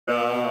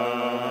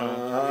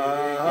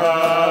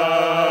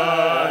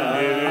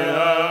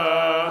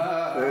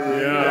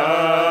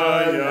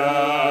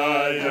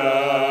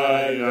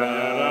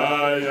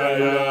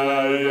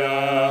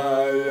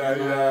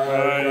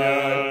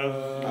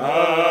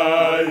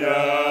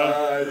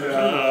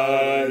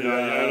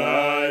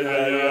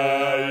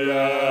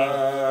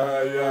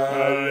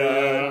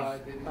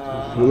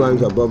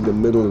lines above the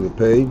middle of the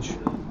page.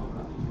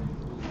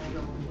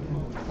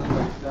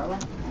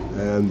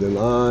 And the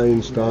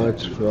line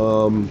starts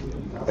from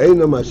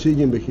Einam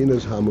Asigim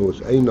Bechinas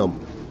Hamus. Einam.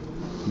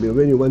 We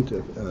already went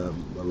a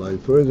line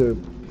further,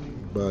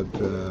 but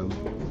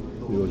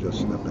we will just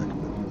snap back.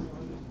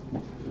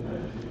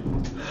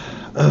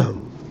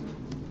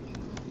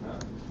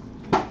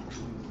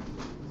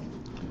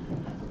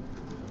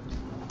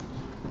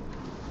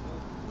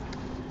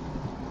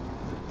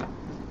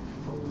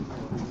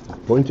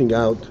 Pointing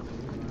out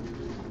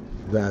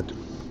that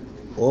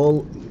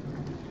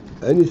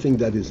anything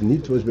that is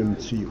nitvos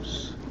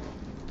b'mitzius,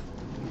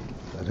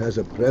 that has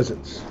a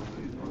presence,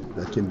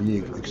 that can be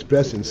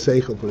expressed in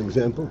seichel, for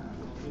example,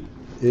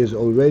 is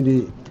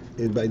already,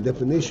 by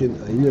definition,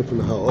 a inyan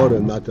from ha'ora,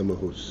 not a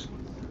mahus.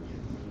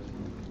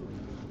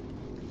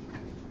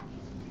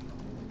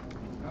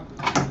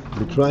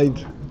 We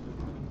tried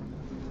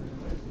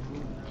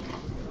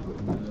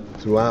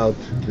throughout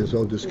this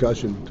whole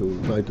discussion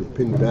to try to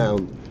pin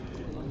down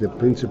the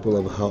principle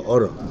of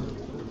ha'ora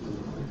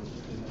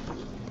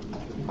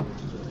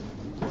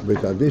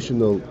with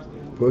additional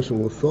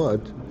personal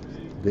thought.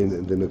 The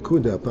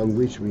nakuda upon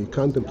which we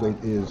contemplate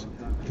is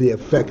the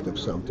effect of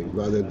something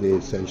rather than the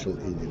essential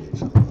in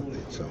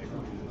itself.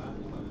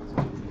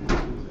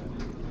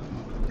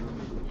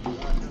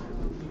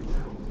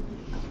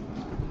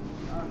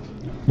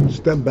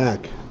 Step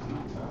back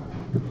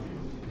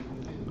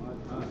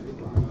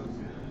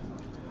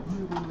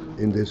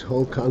in this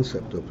whole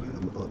concept of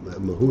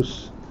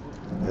mahus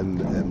and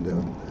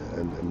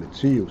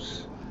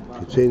mitzius,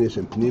 kitzenis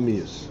and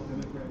pnimius,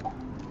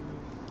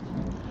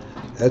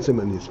 etzem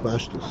and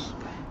hispashtus.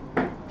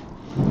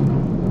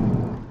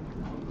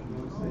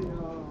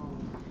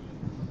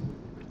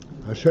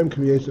 Hashem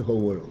creates the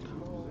whole world.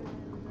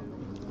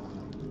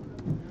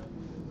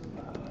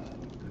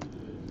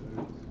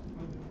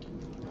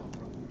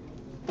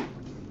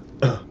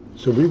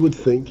 So we would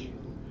think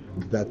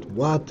that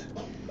what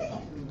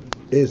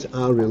is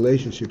our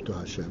relationship to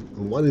Hashem,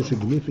 and what is the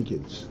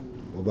significance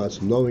of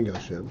us knowing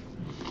Hashem?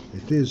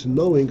 It is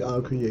knowing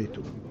our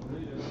Creator,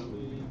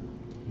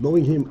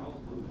 knowing Him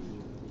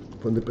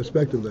from the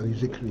perspective that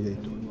He's a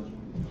Creator.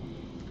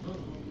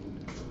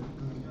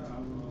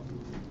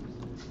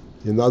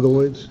 In other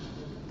words,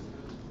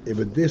 if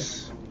with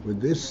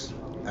this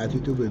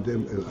attitude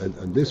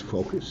and this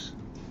focus,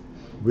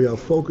 we are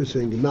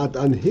focusing not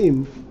on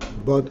Him,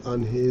 but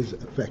on His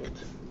effect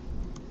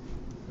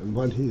and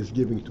what He is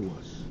giving to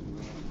us.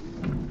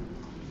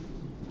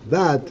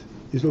 That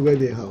is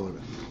already a ha'ara.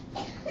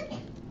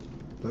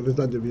 That is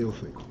not the real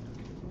thing.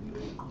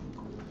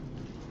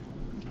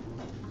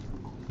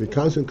 We're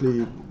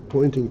constantly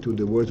pointing to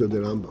the words of the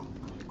Rambam,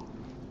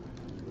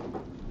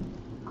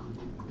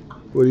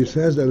 where he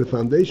says that the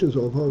foundation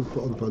of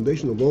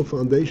all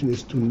foundation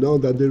is to know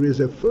that there is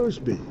a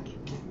first being.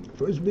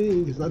 First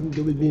being is nothing to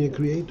do with being a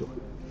creator.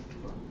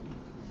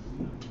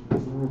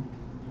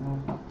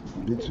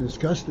 We've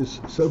discussed this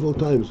several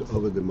times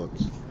over the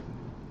months.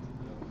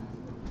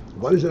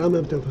 What does the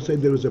Rambam have to say?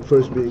 There is a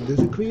first being, there's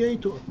a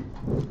creator.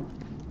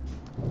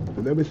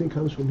 And everything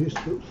comes from his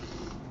truth.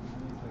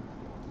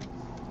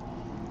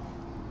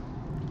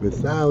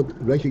 Without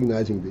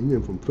recognizing the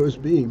inyan from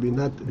first being, we're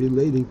not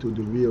relating to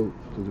the real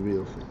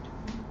thing.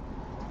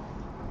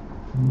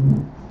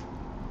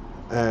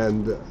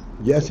 And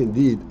yes,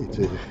 indeed, it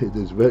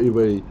is very,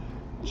 very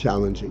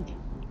challenging.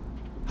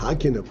 How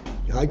can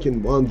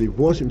one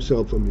divorce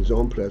himself from his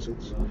own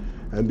presence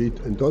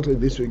and totally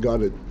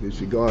disregard,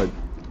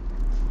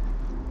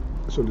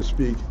 so to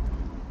speak,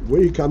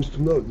 where he comes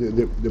to know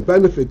the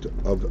benefit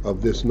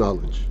of this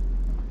knowledge?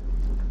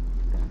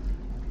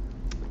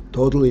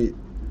 Totally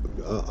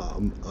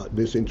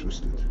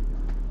disinterested,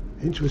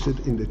 interested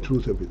in the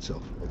truth of it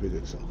itself.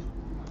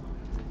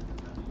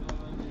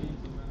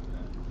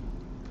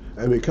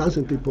 And we're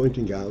constantly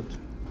pointing out,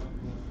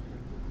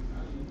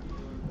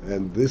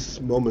 and this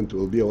moment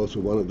will be also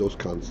one of those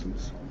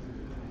constants,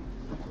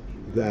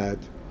 that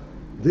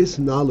this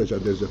knowledge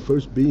that there's a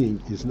first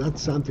being is not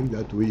something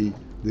that we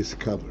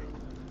discover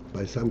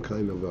by some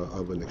kind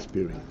of an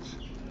experience.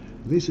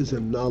 This is a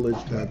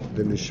knowledge that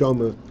the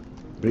neshama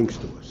brings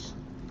to us.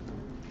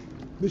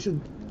 This is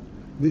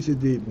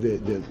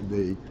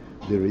the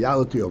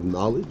reality of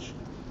knowledge,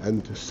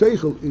 and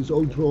seichel is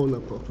all drawn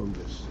up from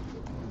this.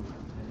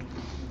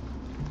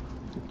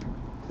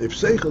 If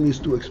seichel is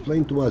to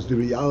explain to us the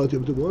reality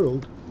of the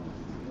world,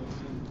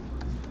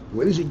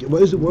 where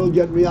does the world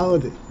get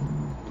reality?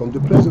 From the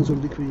presence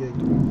of the Creator.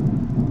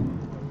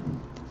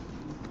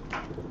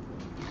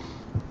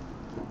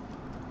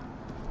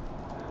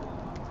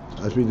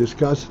 As we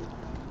discussed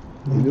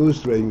in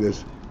illustrating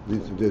this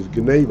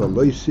gneva,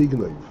 loy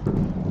signev,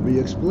 we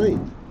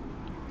explained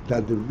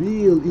that the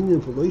real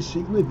inyan for loy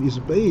signev is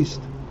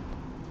based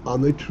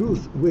on the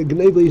truth where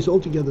gneva is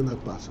altogether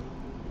not possible.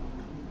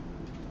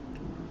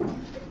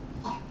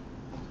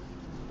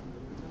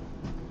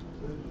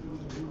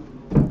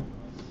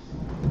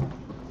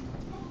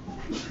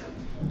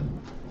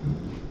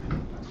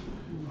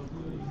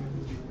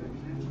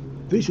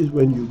 This is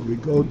when we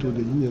go to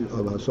the union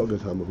of Hasogat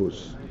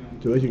Hamahus,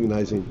 to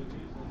recognizing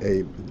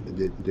a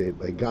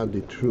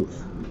godly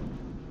truth.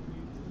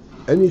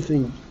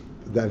 Anything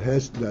that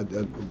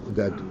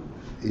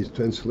is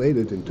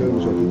translated in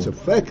terms of its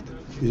effect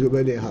is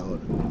already a Ha'or.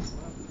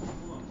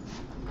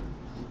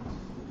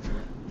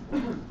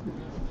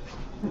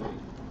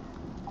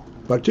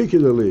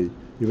 Particularly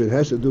if it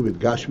has to do with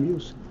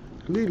Gashmius,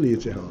 clearly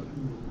it's a Ha'or.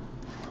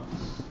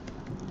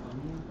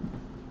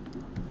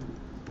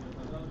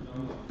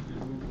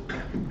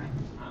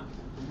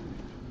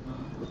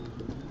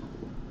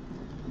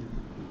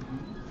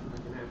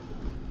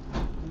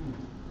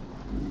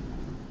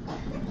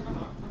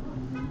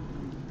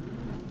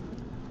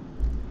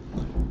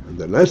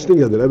 The last thing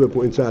that the Rebbe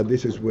points out,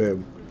 this is where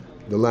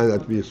the line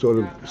that we are sort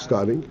of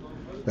starting,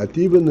 that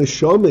even the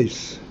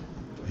Shomes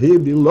here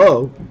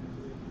below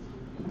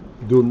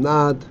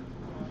are not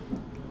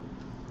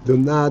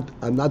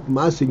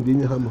masing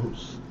din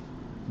hamhus,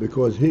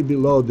 because here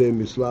below they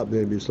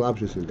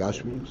mislapshis in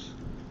Gashmius,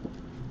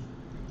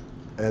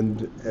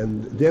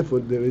 and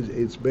therefore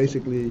it's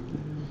basically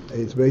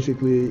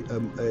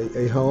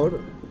a Ha'or.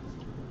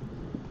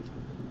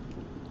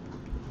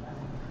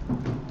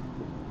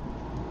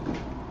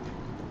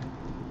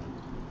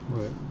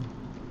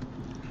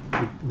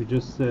 We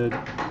just said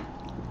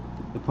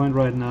the point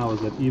right now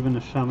is that even the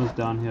shamas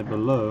down here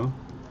below,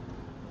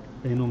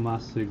 Eino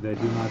Masig, they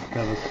do not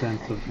have a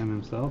sense of him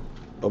himself.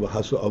 Of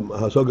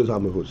Hasogas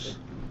Hamahus.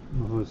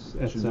 Mahus,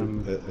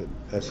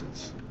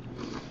 essence.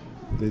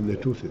 The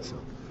truth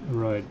itself.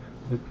 Right.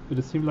 But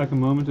it seemed like a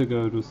moment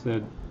ago it was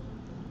said,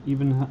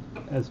 even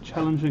as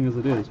challenging as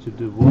it is to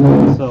divorce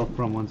oneself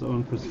from one's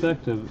own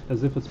perspective,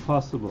 as if it's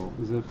possible,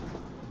 as if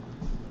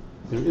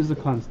there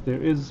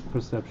is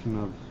perception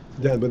of.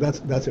 Yeah, but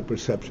that's a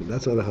perception.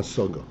 That's not a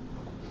hasoga.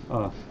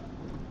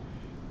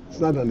 It's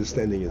not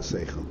understanding in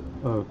seichel.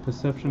 Oh,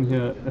 perception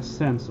here, a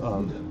sense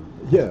of.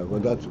 Yeah,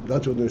 well, that's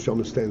what the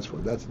neshama stands for.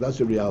 That's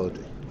the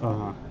reality.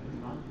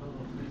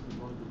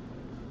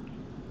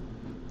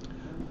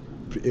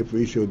 If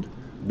we should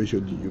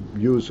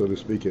use, so to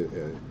speak,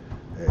 an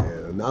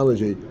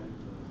analogy.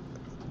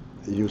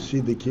 You see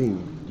the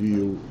king. Do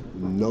you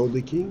know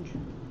the king?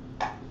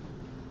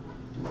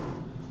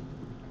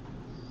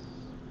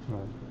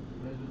 Right.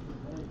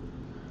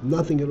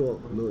 Nothing at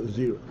all. No,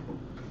 zero.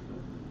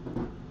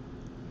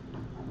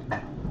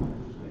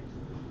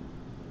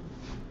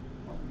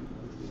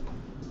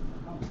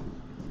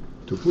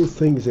 To put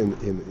things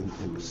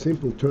in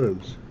simple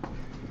terms,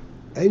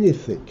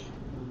 anything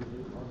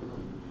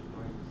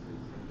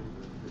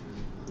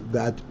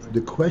that the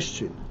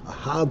question,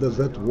 how does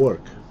that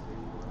work,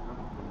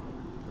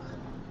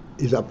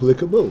 is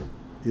applicable,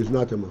 is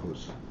not a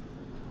mahus.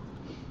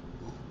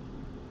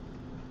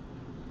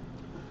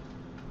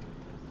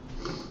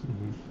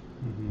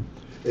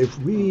 If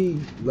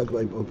we, like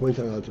I'm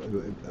pointing out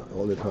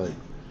all the time,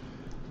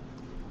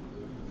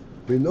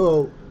 we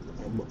know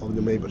of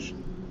the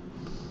Meibashim,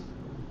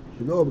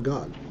 we know of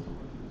God.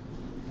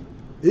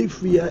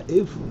 If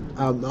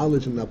our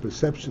knowledge and our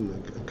perception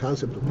and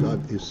concept of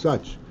God is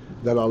such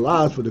that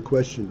allows for the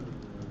question,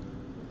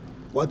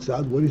 what's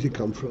that? Where does he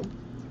come from?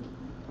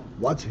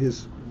 What's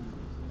his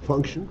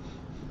function?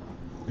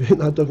 We're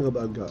not talking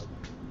about God.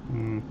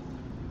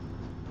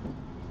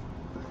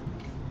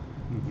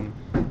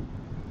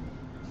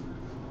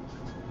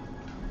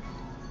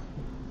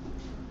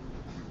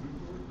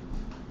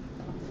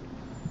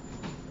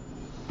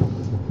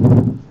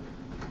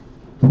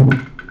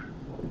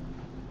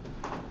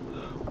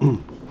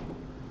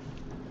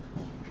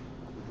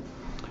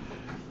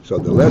 So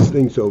the last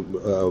thing,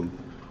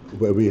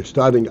 where we are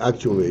starting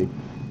actually,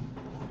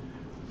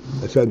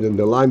 I said in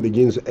the line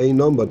begins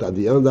Einon, but at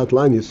the end of that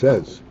line he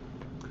says,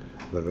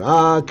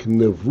 Rak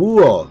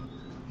nevuah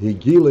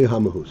higilei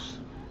hamahus.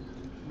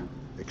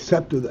 The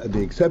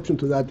exception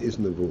to that is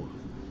nevuah.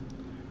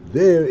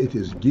 There it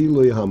is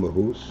gilei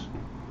hamahus.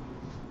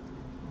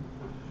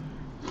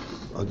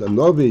 But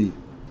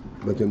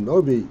the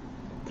Novi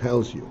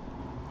tells you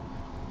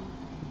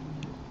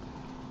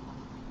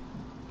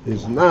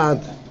is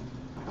not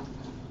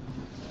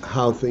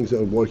how things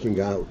are working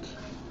out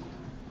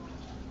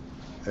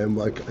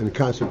and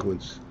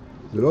consequence.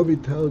 The Novi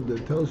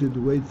tells you the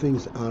way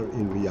things are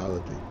in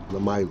reality,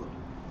 l'mayla.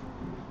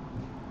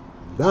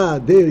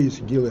 That there is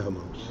gilei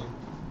hamahus.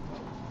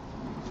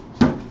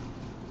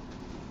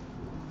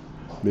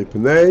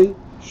 Mipnei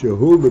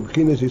shehu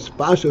b'bchinas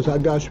hispashas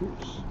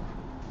hagashmis.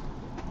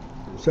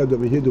 Said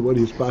over here the word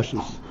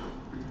hispashas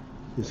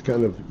is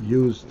kind of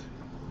used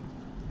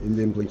in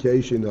the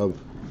implication of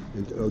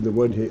the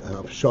word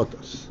of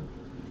shotas.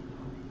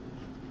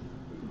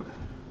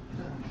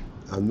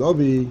 A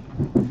Novi,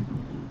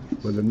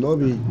 when the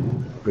Novi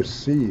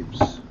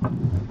perceives,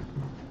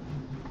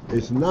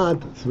 it's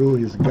not through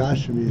his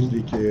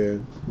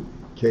gashmizdike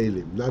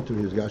kelim, not through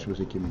his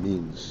gashmizdike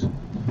means.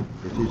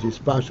 It is his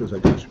pashos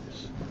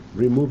agashmis,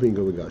 removing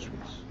of the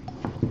gashmis.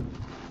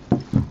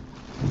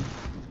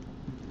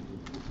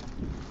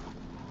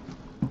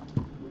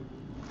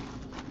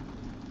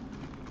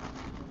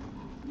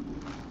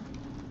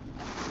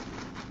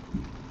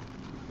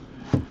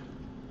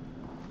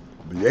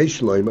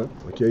 Yesh loima.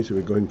 Okay, so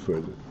we're going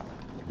further.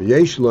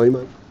 Yesh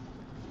loima.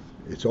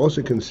 It's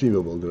also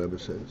conceivable, the Rebbe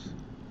says.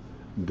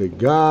 The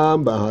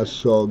gam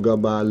b'hasoga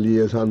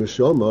ba'aliyas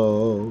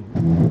haneshama.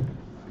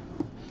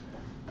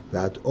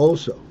 That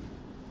also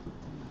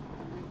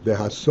the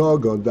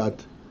hasoga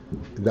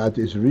that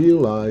is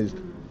realized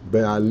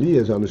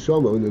ba'aliyas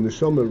haneshama, when the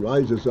neshama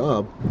rises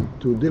up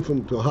to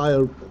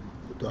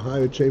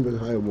higher chambers,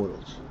 higher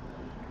worlds.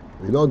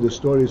 We know the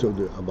stories of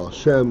the Baal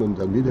Shem and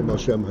the Talmidei Baal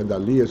Shem had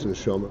aliyas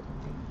neshama,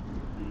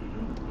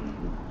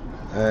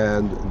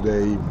 and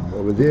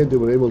over there they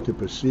were able to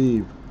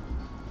perceive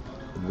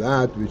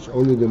that which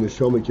only the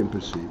neshama can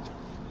perceive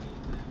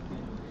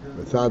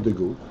without the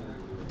guf.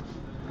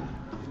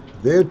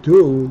 There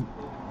too,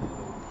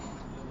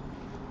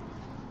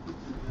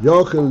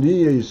 Yochel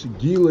is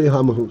Gilei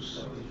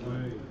Hamahus.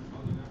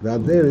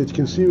 That there it's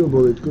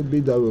conceivable, it could be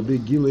that will be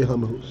Gilei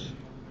Hamahus.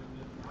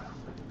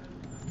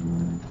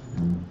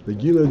 The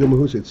Gilei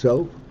Hamahus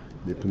itself,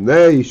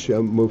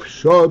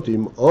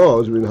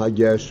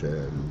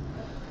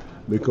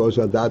 because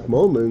at that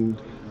moment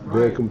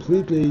they're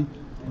completely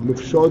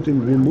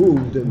mufshotim,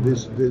 removed, and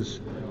this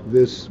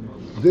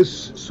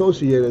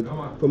dissociated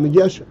from the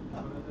geshem,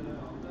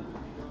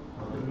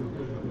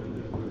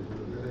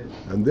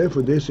 and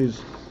therefore this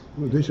is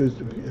in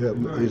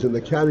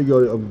the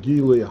category of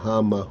Gilei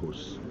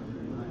Hamahus.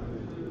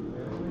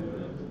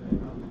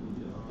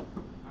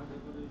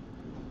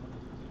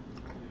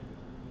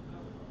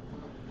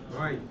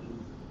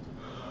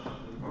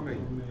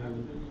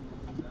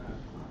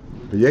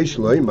 V'yesh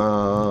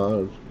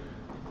loimar.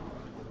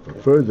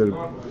 Further,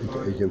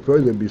 it can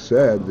further be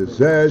said, the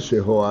zeh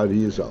sheho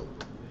arizal.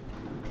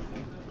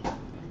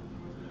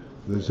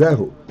 The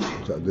zehu.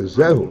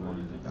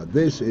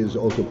 This is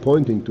also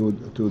pointing to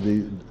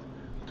the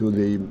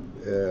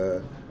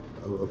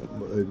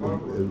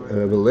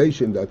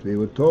revelation that we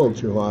were told,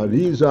 sheho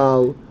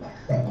arizal,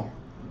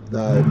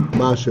 that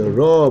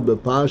mashero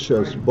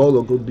bepashas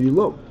bolok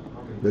bilo,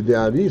 that the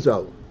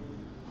arizal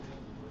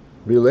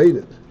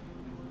related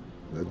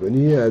that when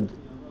he had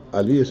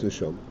aliyas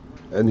neshama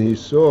and he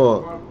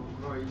saw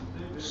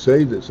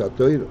Seder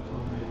Satoira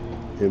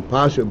in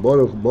Pasha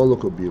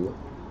Bolok Bila,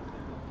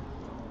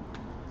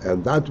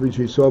 and that which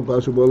he saw in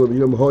Pasha Bolok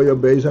Bila, Hoya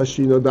Beis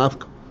Hashina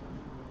Dafka.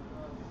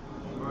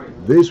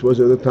 This was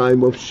at the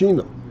time of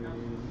Shina,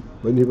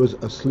 when he was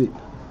asleep,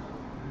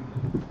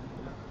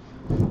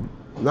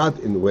 not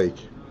in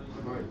wake.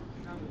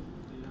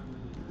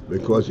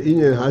 Because in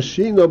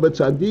Hashina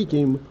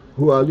B'Tzadikim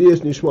Hu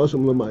Aliyas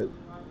Nishmosum L'mayla.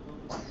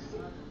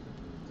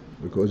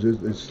 Because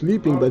it's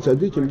sleeping by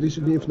tzaddikim, this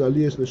is the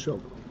aliyas neshama,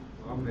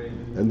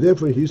 and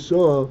therefore he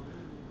saw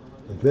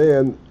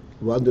then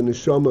what the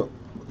neshama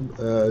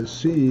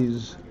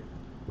sees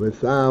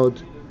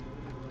without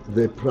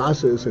the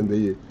process and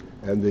the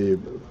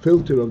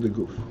filter of the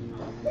guf.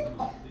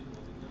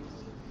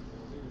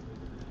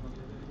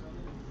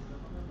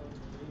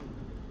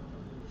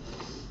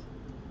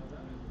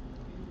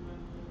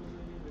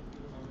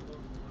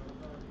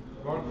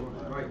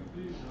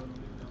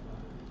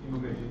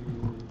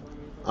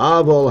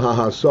 Avol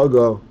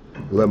hahasoga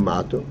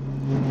lemato.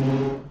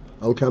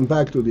 I'll come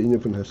back to the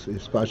inyan from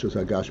Hispashos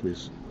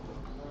Hagashmis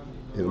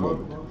in a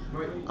moment.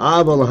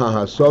 Avol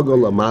hahasoga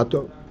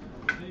lemato,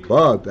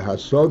 but the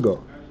hasoga,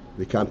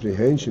 the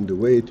comprehension, the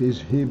way it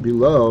is here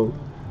below,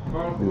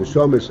 in the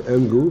shomis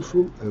and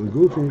gufim,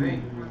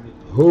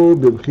 who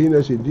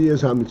b'bchinas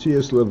idiyas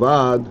hamitzias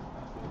levad,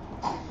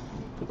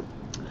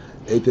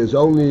 it is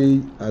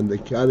only in the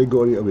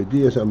category of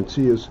idiyas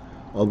hamitzias,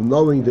 of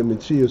knowing the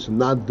mitzias,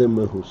 not the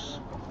mehus.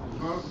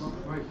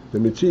 The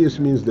mitzias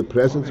means the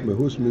presence,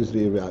 mehus means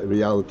the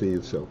reality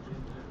itself.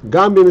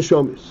 Gam bin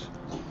neshomis.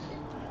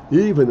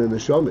 Even in the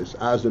neshomis,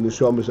 as the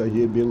neshomis are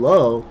here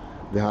below,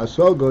 the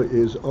hasoga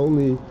is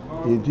only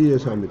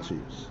idiyas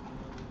hamitzias.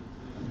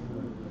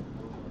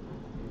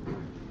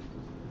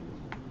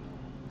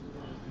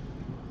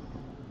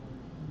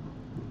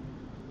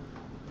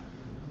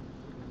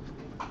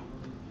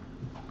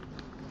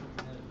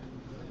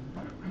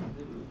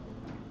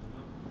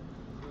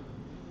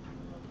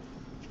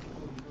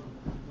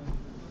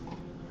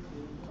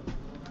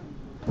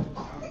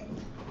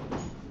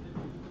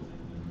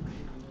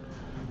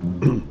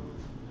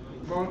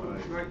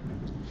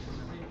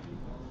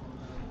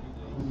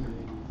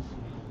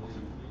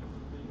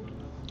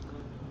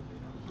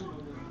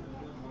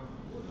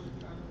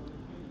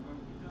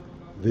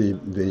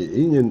 The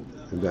Indian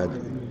that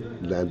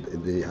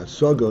the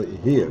hasoga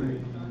here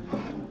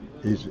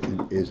is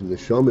the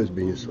shomes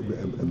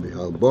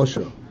bihal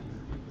bosha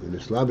in the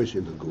slavish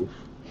in the guf.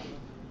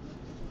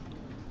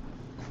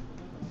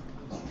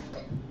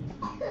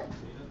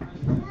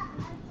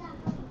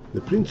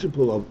 The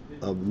principle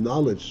of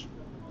knowledge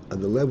at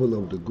the level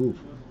of the guf,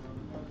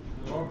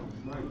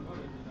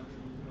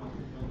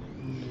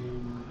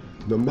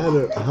 no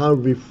matter how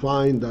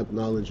refined that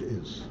knowledge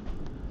is,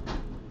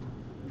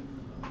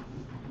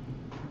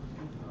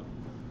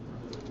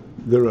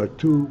 there are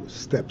two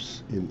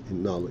steps in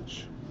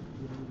knowledge.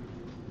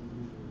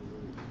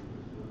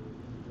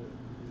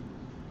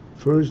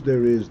 First,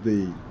 there is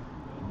the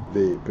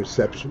the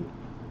perception,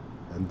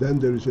 and then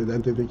there is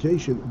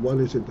identification. What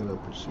is it that I'm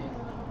perceiving?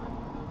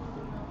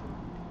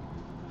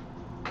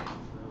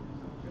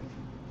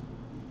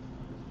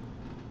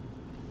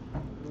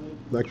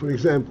 Like for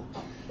example,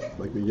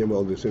 like we give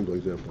all the simple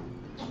example,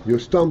 you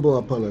stumble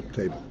upon a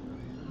table.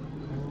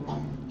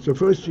 So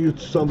first you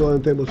stumble on a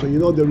table, so you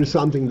know there is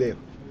something there.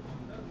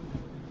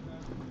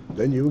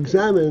 Then you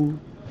examine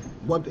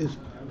what is it,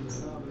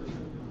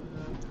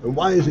 and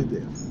why is it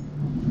there,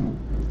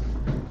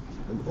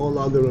 and all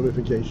other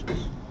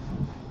ramifications.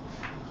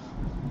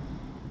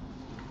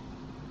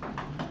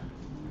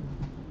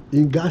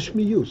 In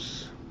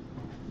Gashmiyus,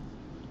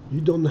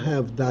 you don't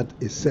have that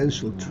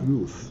essential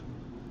truth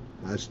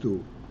as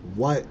to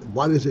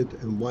what is it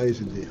and why is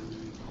it there.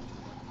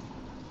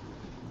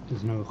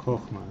 There's no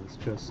chokhmah, it's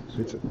just...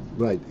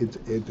 Right, it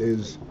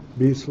is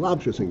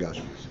bislapshus in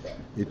Gashmis.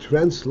 It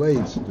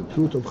translates the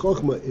truth of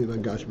chokhmah in a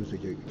Gashmis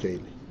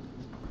keli.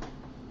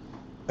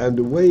 And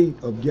the way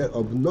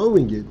of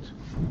knowing it,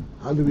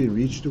 how do we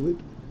reach to it?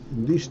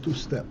 In these two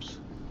steps.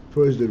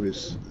 First there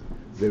is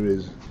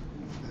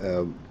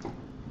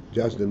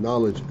just the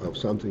knowledge of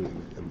something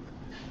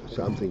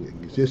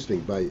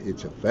existing by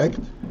its effect,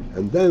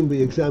 and then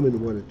we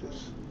examine what it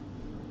is.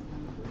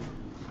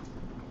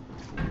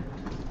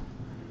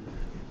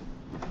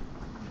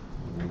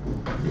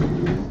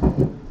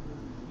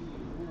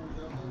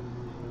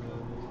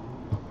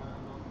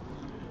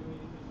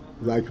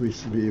 Like we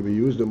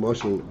use the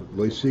mashal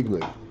loy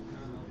signal.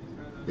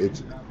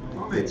 It's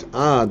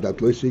odd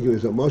that loy signal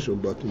is a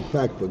mashal, but in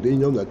fact, for the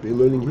inyom that we're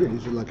learning here,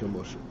 this is like a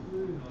mashal.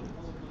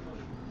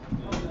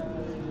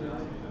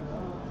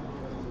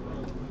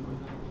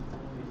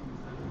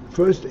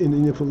 First, in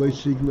Inyan for loy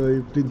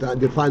signal,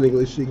 defining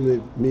loy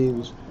signal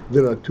means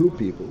there are two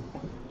people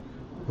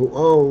who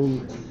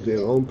own their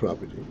own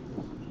property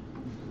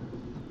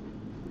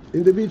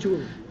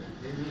individually.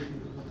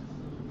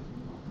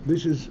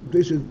 This is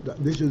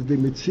the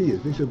mitzvah.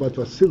 This is what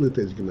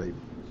facilitates gneiva.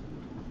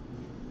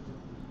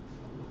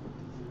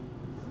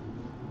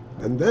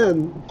 And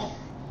then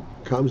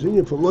comes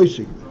in for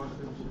loisig.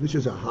 This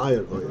is a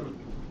higher oil.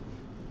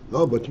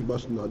 No, but you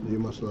must not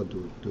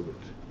do it.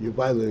 You're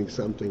violating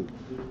something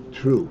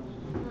true,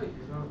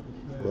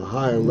 a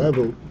higher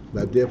level,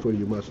 that therefore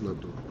you must not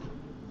do it.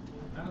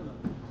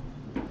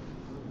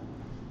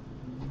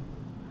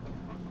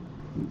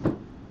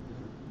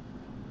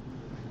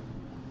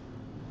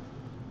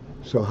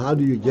 So how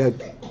do you get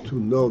to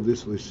know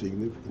this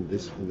lisigniv in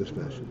this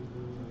fashion?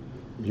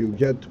 You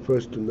get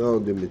first to know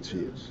the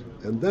mitzvahs,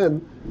 and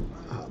then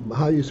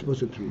how are you supposed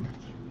to treat it?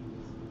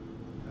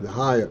 The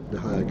higher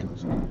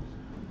concept.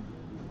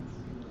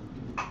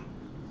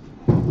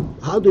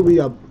 How do we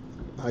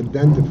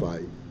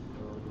identify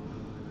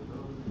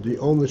the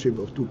ownership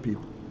of two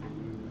people?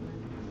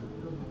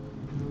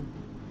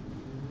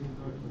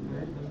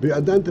 We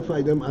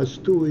identify them as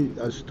two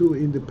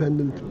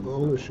independent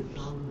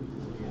ownerships.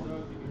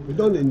 We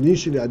don't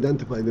initially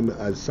identify them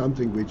as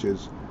something which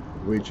is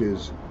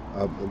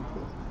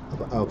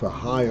of a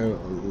higher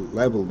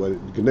level, but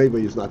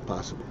gneiva is not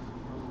possible.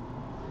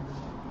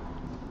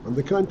 On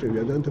the contrary,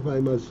 we identify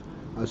them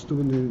as two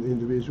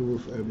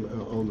individual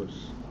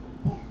owners.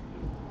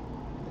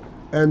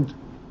 And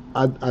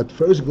at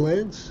first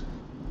glance,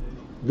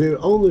 their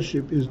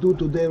ownership is due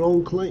to their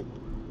own claim.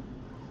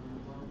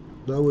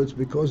 In other words,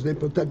 because they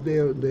protect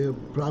their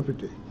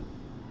property.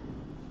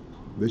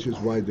 This is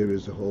why there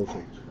is the whole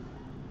thing.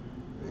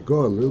 We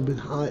go a little bit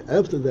high.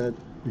 After that,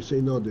 we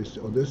say, no, this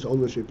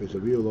ownership is a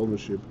real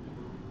ownership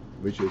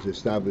which is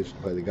established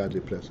by the godly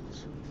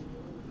presence.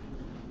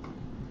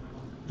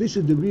 This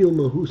is the real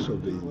mahus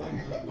of the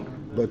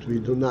Inyan. But we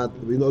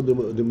know the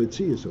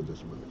mitzvahs of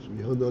this mahus.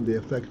 We don't know the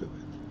effect of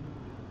it.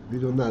 We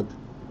do not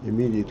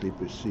immediately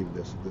perceive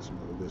this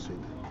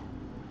Inyan.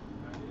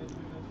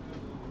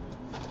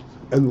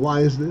 And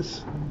why is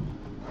this?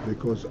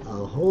 Because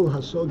our whole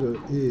hasoga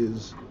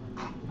is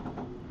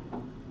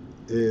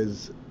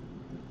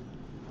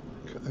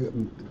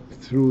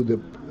through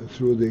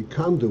the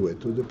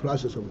conduit, through the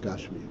process of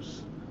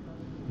Gashmius.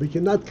 We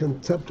cannot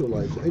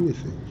conceptualize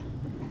anything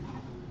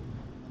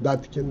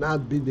that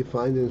cannot be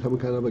defined in some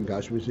kind of a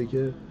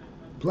Gashmius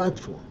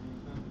platform.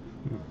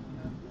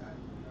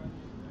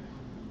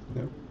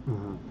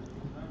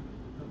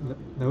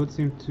 That would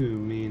seem to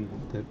mean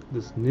that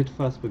this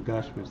nitfas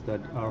begashmis, that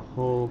our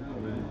whole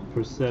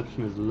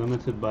perception is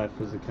limited by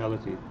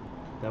physicality.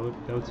 That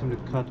would seem to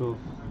cut off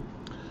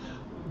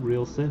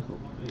real seichel.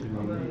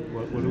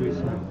 What do we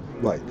say?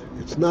 Right.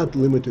 It's not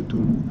limited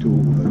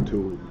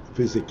to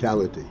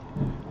physicality.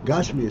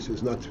 Gashmius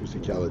is not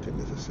physicality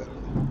necessarily.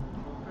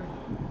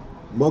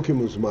 Mokim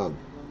uzman.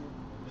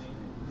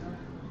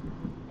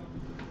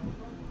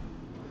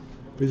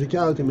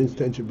 Physicality means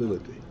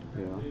tangibility.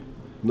 Yeah.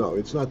 No,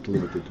 it's not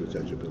limited to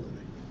tangibility.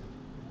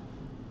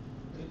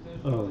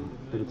 Oh,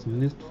 but it's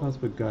nitfas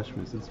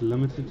begashmis. It's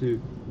limited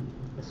to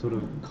a sort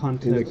of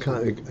context. In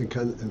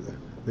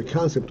the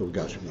concept of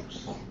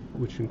Gashmius.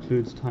 Which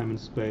includes time and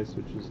space,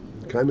 which is...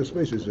 Time and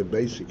space is the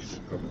basics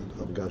of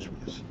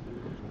Gashmius.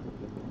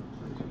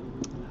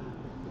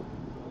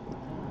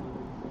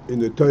 In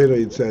the Torah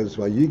it says,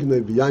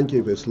 "Vayignev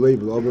Yankev esleiv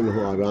Lavan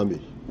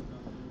ho'arami."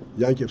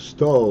 Yankev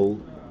stole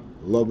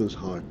Lavan's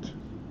heart.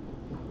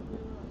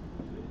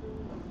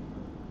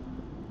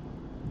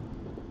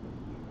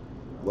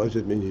 What does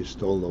it mean he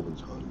stole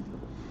Lavan's heart?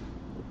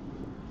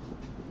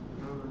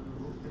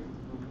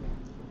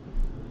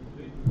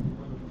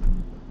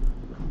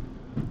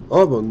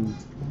 Lavan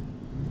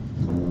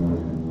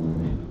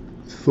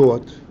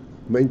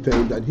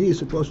maintained that he is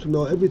supposed to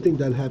know everything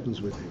that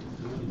happens with him,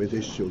 with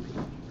his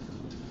children.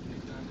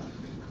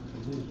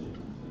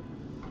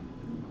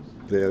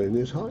 They're in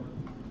his heart.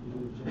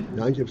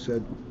 Yaakov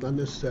said, not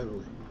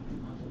necessarily.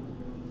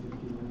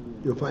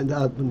 You'll find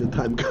out when the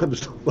time comes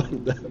to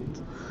find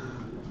out.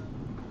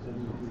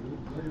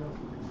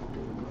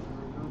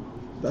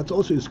 That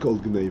also is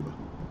called Gneva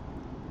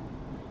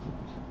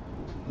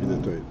in the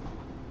Torah.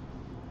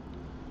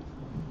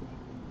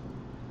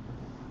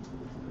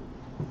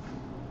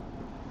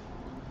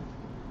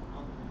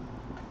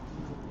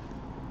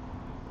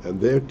 And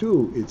there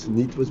too, it's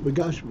nitvas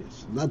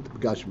begashmis, not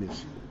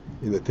begashmis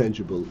in a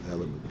tangible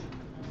element,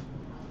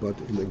 but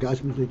in the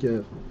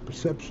gashmis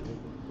perception.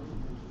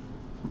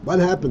 What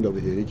happened over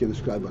here? He can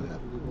describe what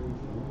happened.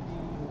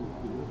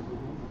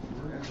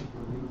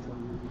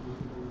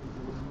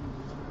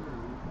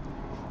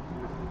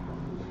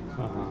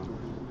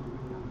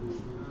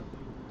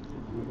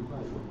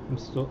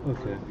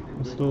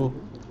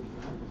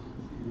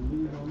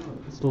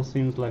 It still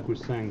seems like we're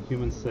saying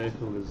human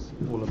seichel is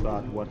all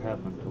about what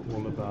happened, or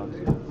all about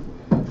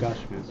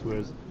gashmis,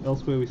 whereas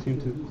elsewhere we seem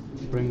to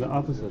bring the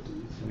opposite,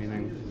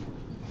 meaning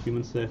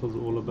human seichel is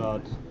all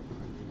about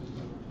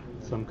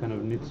some kind of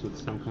nitzut,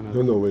 some kind of...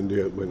 No,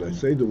 when I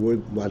say the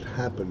word what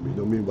happened, we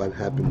don't mean what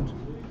happened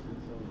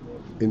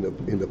in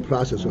the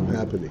process of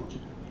happening.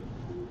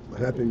 What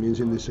happened means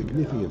in the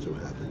significance of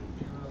happening.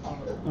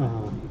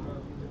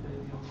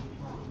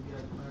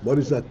 What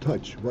is that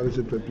touch? What does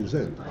it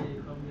represent?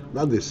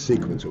 Not this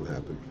sequence of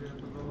happening.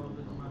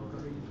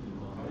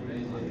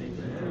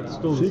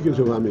 Sequence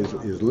of happening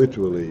is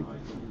literally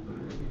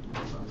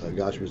a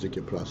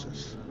gashmistic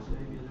process.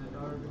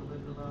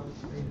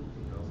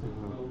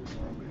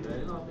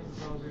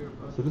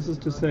 So this is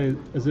to say,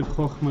 as if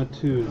Chokhmah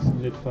too is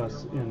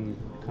nitfas in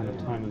kind of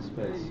time and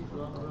space.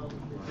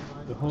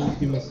 The whole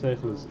human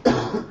seichel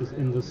is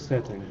in this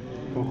setting,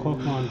 from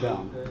Chokhmah on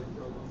down.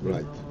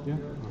 Right. Yeah.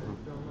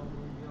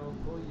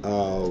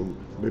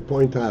 We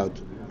point out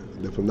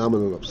the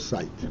phenomenon of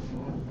sight,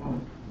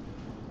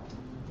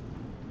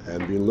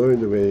 and we learn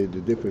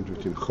the difference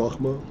between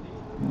Chokhmah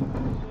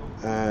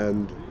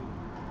and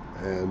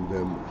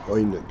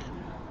Oinek.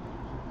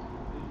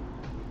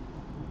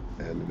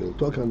 And we'll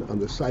talk on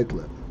the sight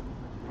level.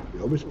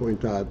 We always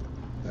point out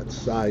that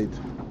sight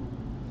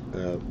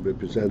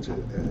represents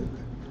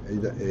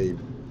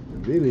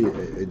really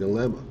a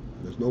dilemma.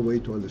 There's no way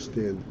to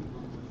understand,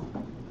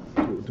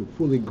 to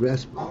fully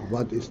grasp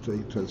what is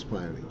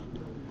transpiring.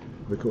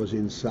 Because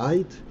in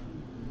sight,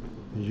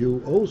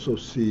 you also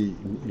see,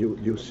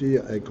 you see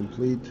a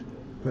complete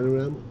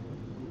panorama.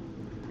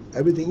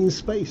 Everything in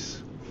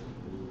space.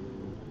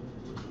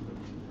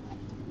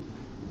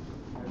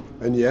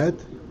 And yet,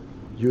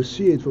 you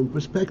see it from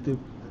perspective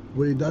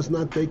where it does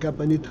not take up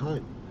any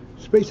time.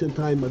 Space and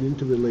time are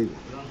interrelated.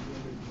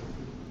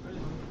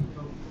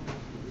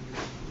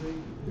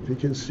 If you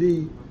can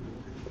see,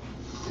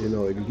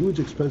 a huge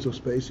expanse of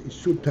space, it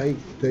should take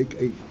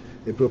a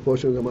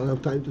proportional amount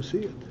of time to see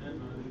it.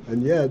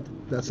 And yet,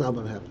 that's not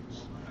what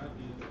happens.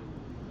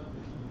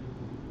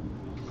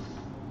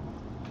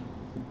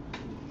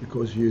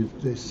 Because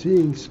they're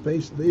seeing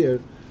space there,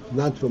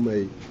 not from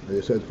as I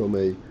said, from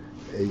an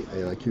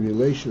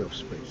accumulation of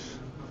space,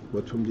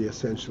 but from the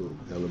essential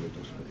element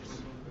of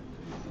space.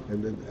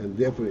 And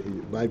therefore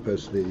it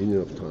bypasses the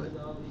union of time.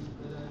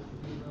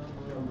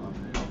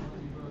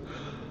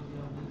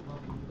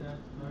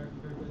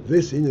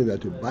 This union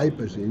that you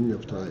bypass the union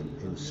of time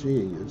in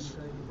seeing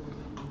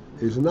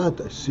is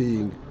not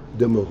seeing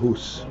the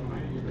mahus.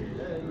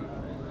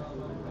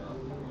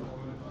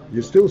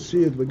 You still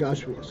see it with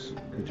gashmis,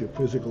 with your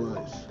physical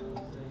eyes.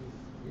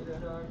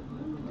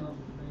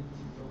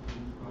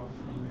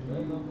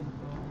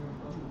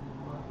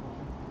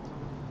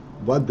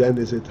 What then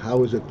is it?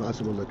 How is it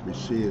possible that we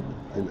see it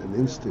in an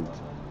instant,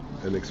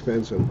 an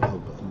expanse of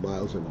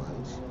miles and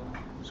miles?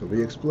 So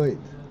we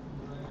explained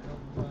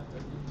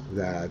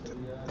that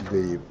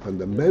the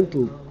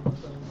fundamental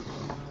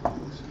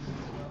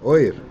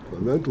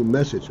fundamental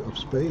message of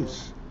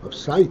space, of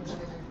sight,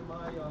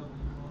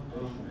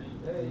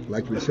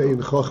 like we say in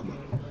Chokhmah,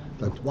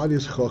 that what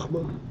is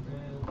Chokhmah?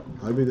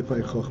 How do we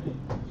define Chokhmah?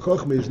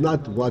 Chokhmah is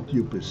not what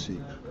you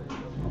perceive.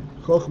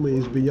 Chokhmah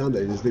is beyond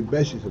that. It is the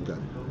basis of that.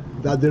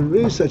 That there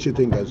is such a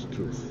thing as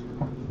truth.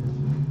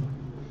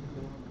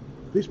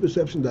 This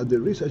perception that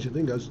there is such a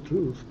thing as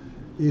truth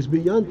is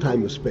beyond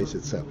time and space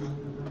itself.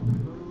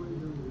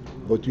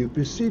 But you're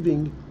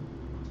perceiving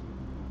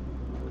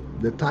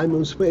the time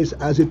and space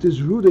as it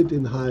is rooted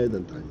in higher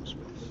than time and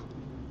space.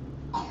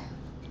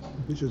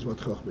 This is what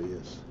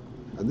Chokhmah is.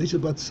 And this is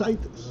what sight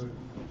is.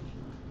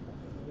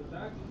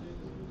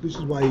 This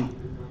is why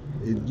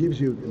it gives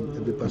you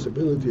the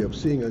possibility of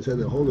seeing, I said,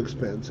 the whole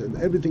expanse and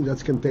everything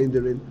that's contained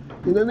therein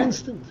in an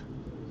instant.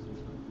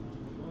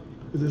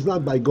 It is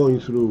not by going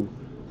through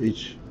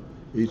each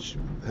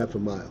half a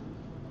mile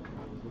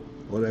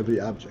or every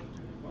object.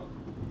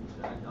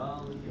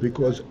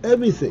 Because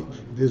everything,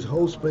 this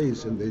whole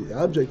space and the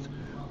objects,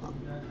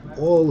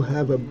 all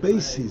have a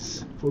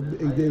basis for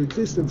their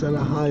existence at a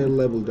higher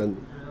level than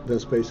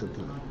space and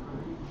time.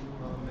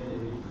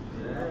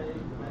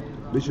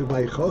 Which is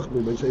why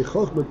Chochmah, when say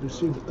Chochmah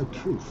perceives a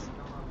truth,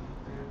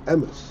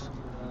 emes,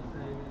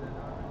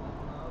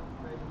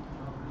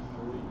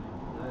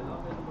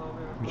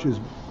 which is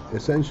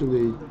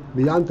essentially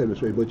beyond time and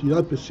space, but you're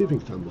not perceiving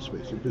time and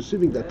space. You're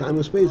perceiving that time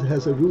and space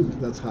has a root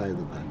that's higher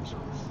than time and space.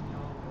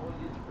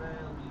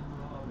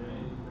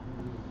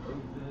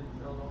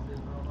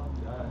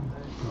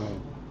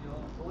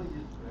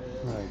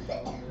 Right.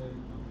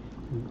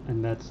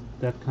 And that's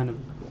that kind of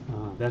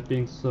that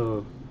being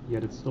so,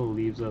 yet it still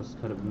leaves us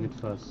kind of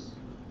nitfas.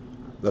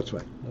 That's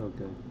right.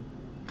 Okay.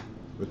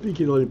 But we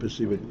can only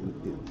perceive it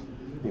in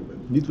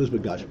nitfas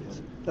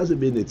begashmis. Doesn't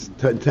mean it's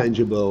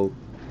tangible,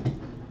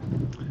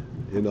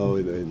 in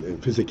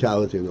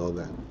physicality and all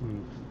that.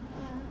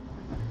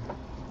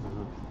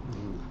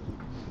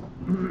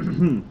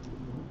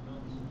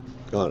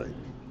 All right.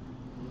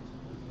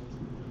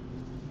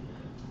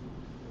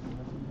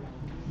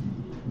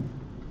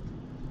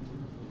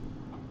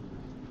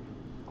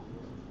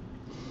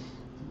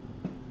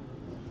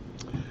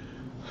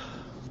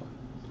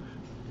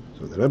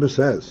 So the Rebbe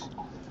says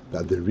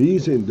that the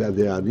reason that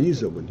the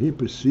Arizal, when he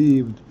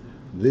perceived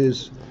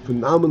this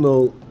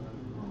phenomenal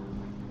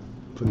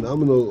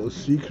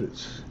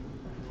secrets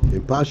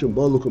in Pashim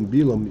Boluk and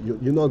Bilam,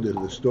 you know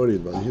the story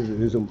about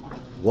Arizal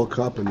woke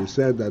up and he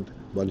said that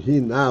what he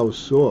now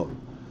saw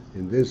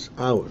in this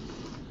hour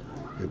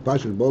in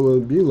Pashim Boluk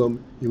and Bilam,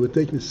 it would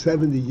take me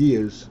 70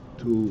 years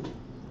to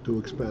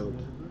expound.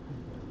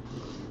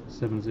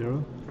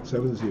 70?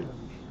 70.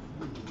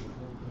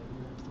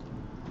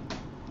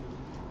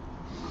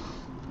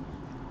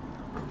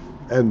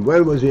 And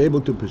when was he able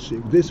to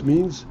perceive? This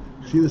means,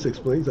 Chassidus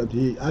explains that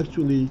he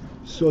actually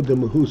saw the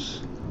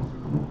mahus.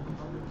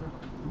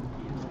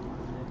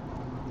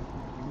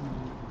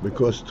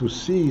 Because to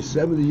see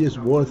 70 years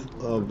worth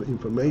of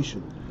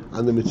information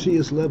on the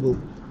Metzias level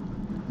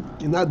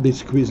cannot be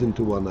squeezed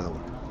into 1 hour.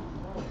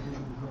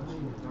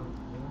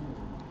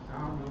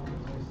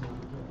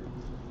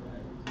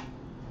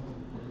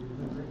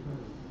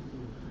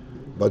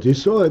 But he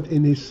saw it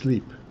in his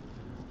sleep.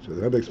 So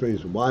the Rebbe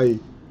explains why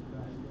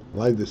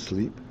the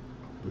sleep?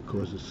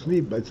 Because the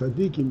sleep by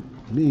tzaddikim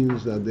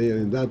means that they are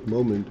in that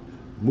moment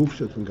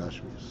mufshat from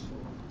Gashmis.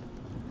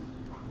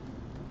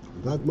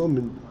 In that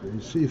moment,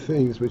 you see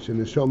things which in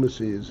the Neshama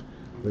sees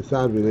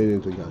without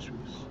relating to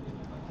Gashmis.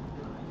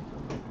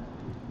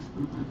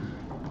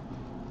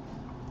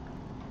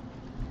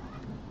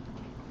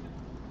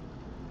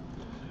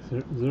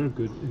 Is there a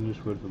good English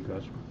word for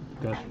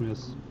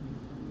Gashmis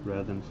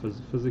rather than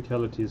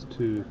physicality is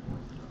too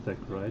thick,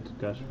 right?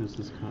 Gashmis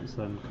is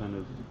some kind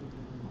of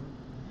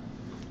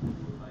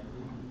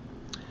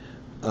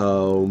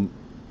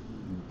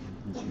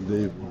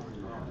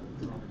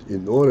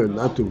in order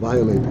not to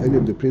violate any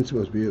of the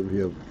principles we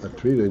have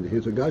treated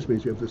here to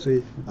Gashmis, you have to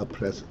say a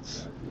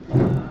presence.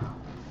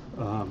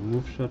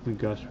 Mufshat and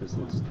Gashmis,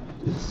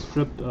 it's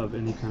stripped of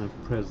any kind of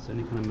presence,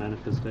 any kind of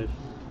manifestation.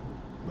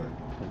 Right.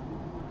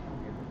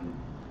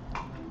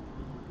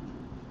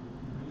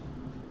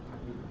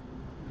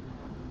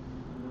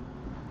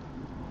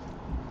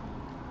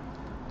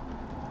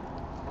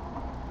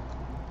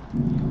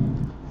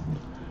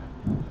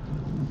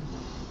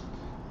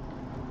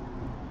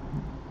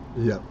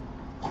 Yeah.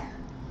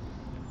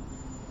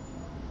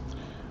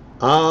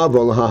 But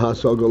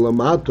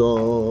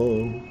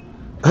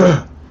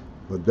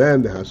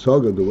then the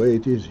hasoga, the way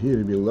it is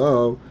here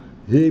below,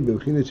 he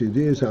b'chinas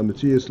idiyas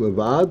hametzias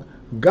levad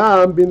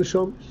gam bin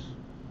shomis.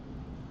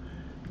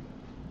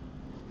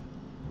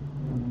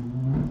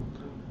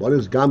 What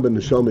is gam bin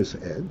shomis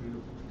add?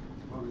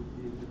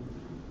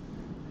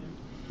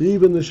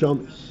 Even the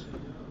shomis,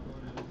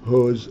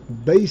 whose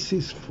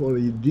basis for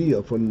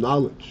idea, for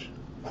knowledge,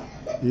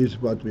 is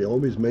what we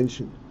always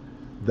mention,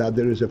 that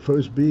there is a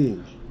first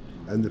being,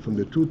 and from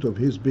the truth of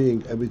his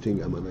being, everything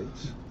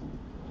emanates.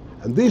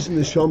 And this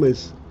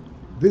neshamas,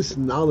 this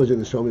knowledge the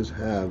neshamas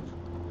have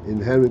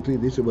inherently,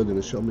 this is what the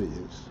neshama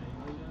is.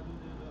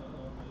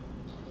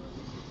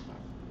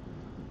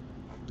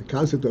 The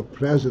concept of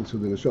presence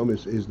of the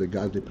neshamas is the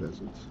godly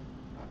presence.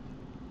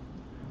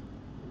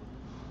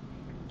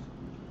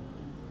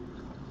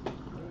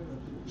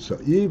 So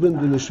even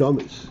the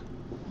neshamas,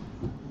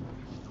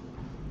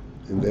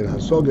 in their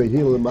hasoga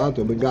hil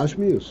lemata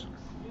begashmius,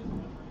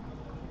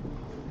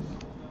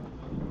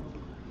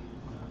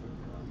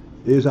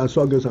 is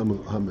hasogas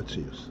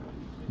hametzius,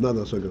 not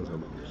hasogas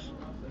hametzius.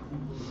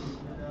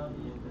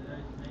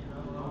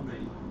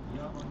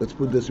 Let's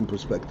put this in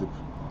perspective,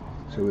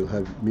 so we'll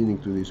have meaning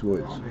to these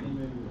words.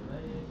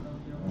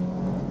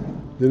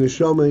 The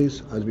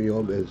neshamas, as we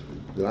always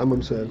The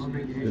Rambam says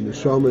the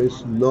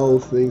neshamas know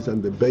things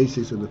on the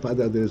basis of the fact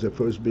that there is a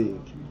first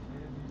being,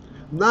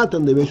 not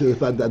on the basis of the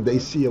fact that they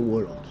see a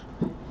world.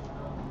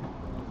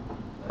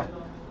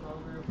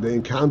 They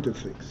encounter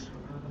things.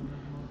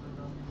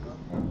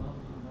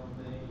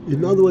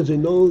 In other words, they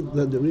know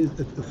that there is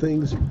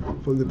things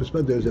from the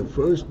perspective. There is a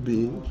first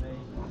being,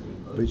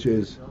 which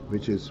is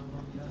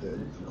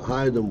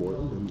higher than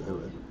world, and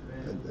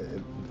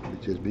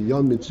which is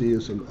beyond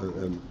Mitzias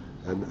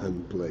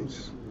and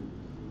place.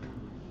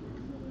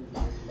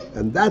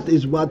 And that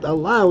is what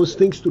allows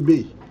things to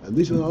be, and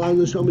this is what allows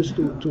the Neshamas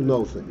to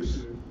know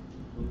things.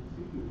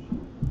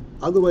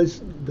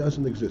 Otherwise, it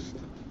doesn't exist.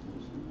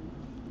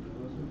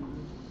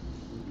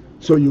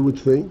 So you would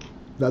think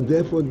that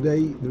therefore they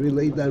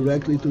relate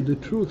directly to the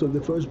truth of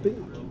the first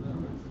being.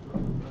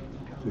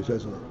 So he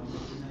says no.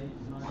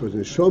 Because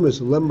Neshamas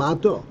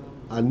lemato,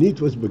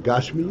 anitvas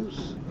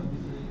begashmius,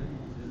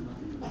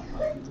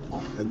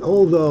 and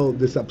although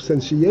the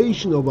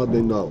substantiation of what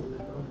they know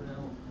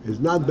is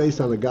not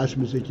based on a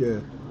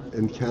gashmizike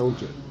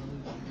encounter,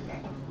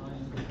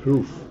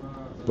 proof,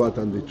 but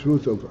on the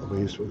truth of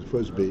his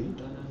first being,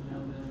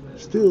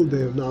 still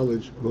their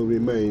knowledge will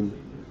remain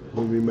a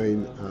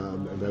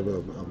level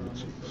of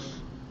Metzius.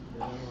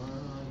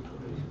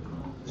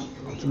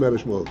 What's the matter,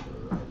 Shmuel?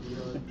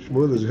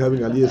 Shmuel is having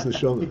Aliyah's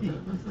Neshama.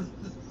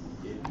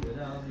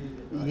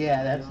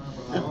 Yeah, that's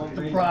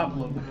the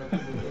problem.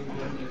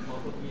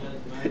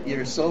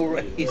 You're so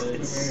right.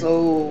 It's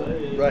so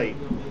right.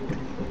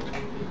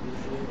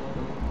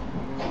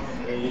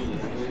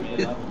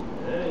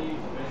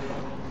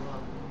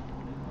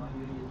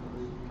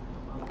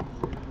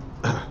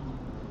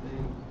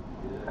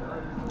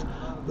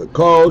 The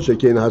call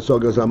shekin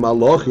hasogas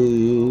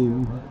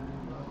hamalochim,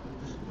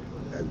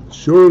 and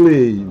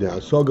surely the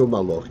hasog of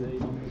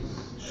malochim,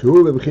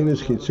 surely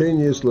b'chinas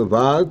chitzenius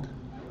levad,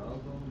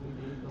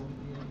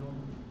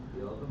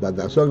 that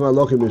the hasog of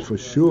malochim is for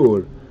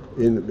sure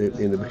in the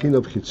b'chin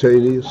of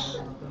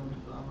chitzenius,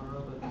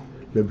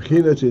 the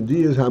b'chinas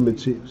idiyas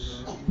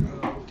hametzius,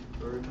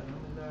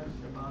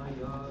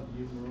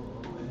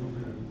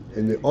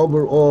 in the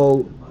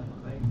overall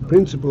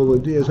principle of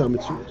idiyas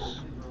hametzius.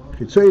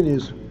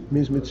 Chitzenius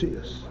means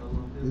Metzius,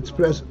 its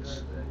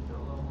presence.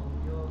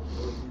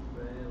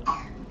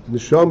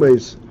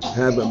 Neshamas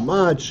have a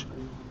much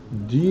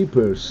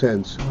deeper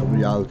sense of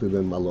reality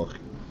than Malachim.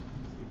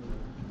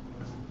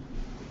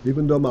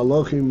 Even though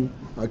Malachim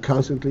are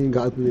constantly in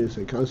godliness,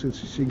 they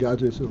constantly see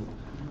godliness,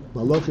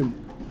 Malachim,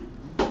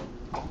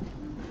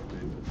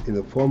 in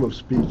the form of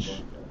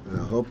speech,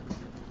 and I hope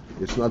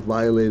it's not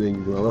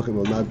violating, Malachim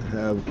will not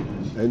have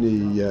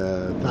any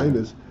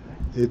kindness,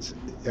 it's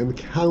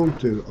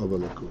encounter of a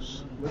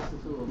lakus.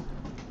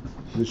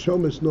 The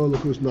Neshamas know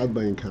lakus not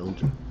by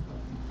encounter.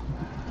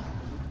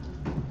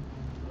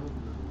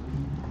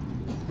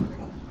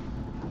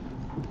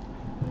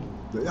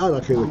 They are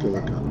achelik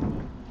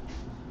elakam.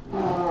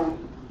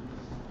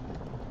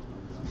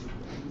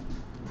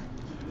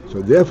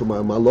 So therefore, my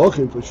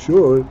malachim for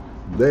sure,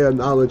 their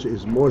knowledge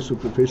is more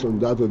superficial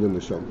and that than the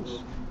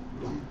Neshamas.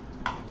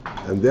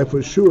 And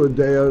therefore, sure,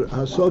 their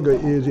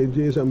hasaga is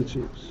ideas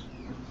amitzius.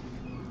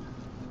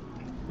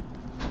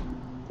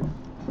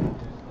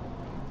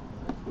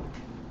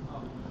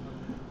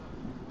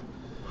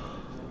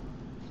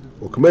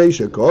 And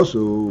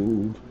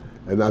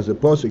as the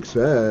Pasuk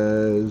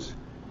says,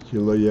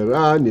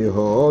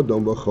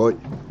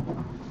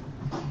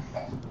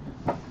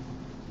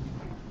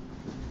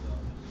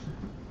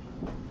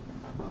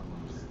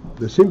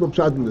 the simple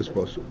pshat in this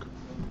Pasuk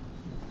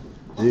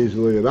is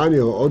Moshe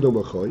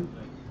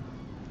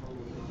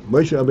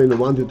Rabbeinu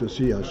wanted to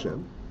see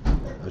Hashem.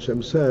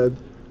 Hashem said,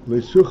 you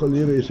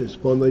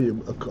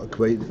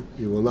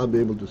will not be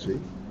able to see.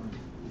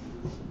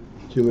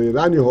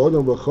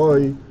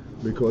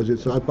 Because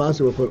it's not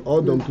possible for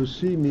Adam to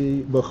see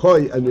me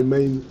b'choy and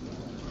remain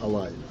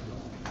alive.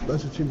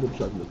 That's a simple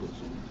pshat in the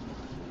Pasuk.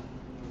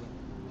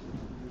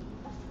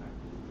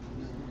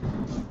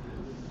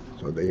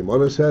 So the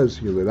Gemara says,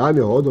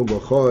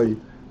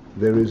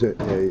 there is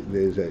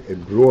a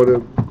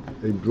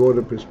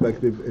broader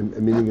perspective and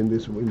meaning in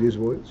these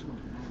words.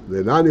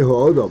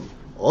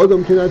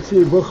 Adam cannot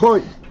see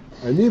b'choy,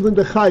 and even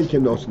the chai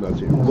cannot not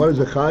see. What is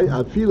a chai?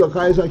 I feel a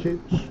chai is a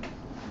kiddush.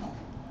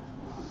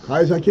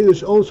 Chai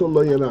HaKiddush also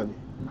lo yarani.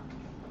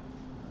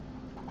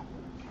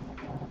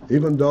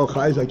 Even though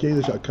Chai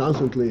HaKiddush are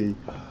constantly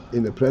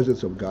in the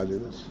presence of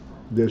godliness,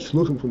 they're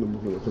shluchim from the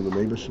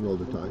Meibashon all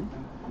the time.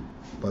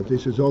 But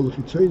this is all the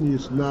chitzoni,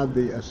 it's not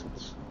the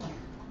essence.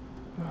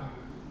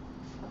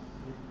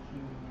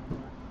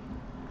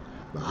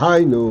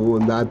 Hainu,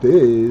 and that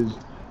is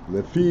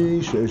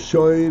lefi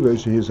she'shoy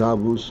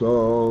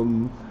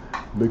v'shehizavuson,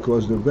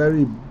 because the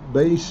very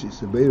basis,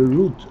 the very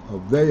root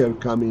of their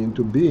coming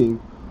into being,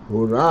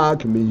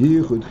 Urak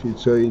miyichud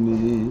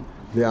chitzoni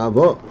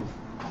ve'avo.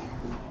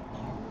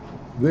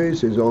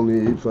 This is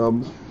only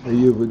from a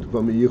yichud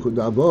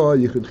avo,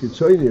 yichud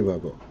chitzoni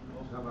ve'avo.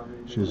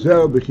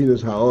 Shezeh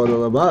b'chinas ha'or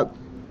alavad.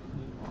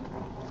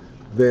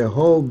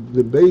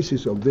 The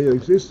basis of their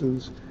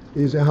existence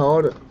is a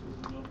ha'or.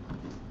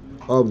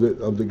 of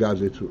the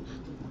godly truth.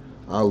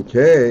 Al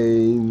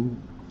Kain,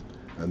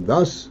 and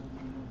thus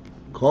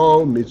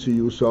call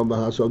Mitziyusom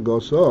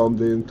V'Hasagosom,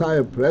 the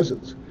entire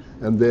presence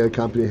and their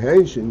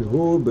comprehension,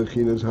 Hu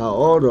Bechinas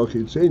Ha'or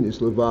Chitzenis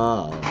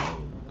Levad,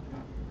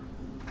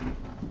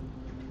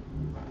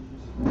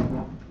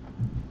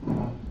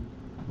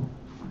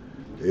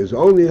 is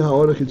only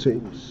Ha'or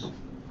Chitzenis.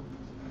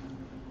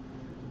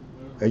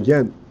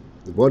 Again,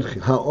 the word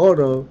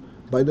Ha'or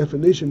by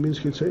definition means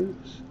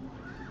Chitzenis.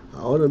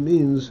 Ha'or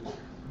means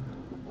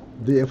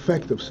the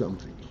effect of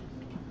something,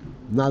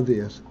 not the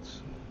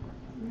essence.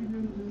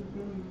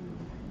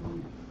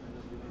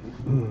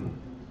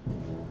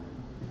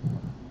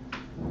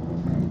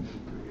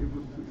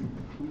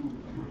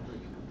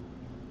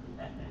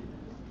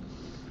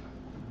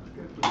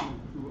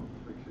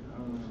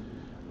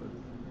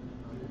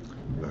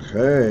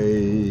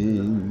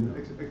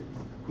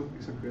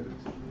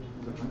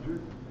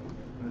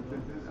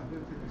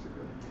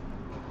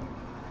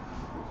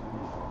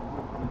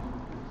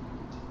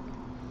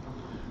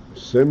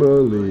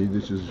 Similarly,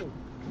 this is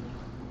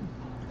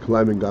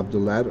climbing up the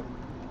ladder.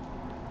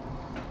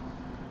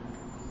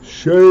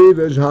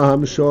 The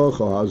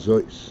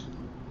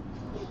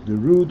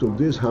root of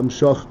this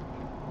hamshoch,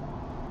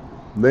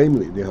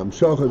 namely the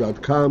hamshoch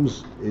that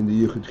comes in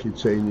the Yichud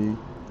Chitzeni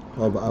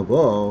of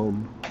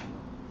Avom,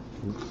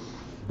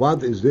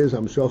 what is this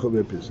hamshoch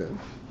represent?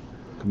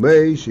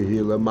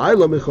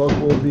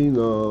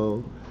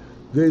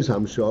 This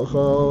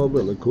hamshoch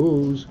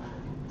v'lekus,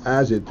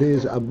 as it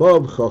is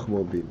above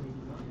Chochmo Bina.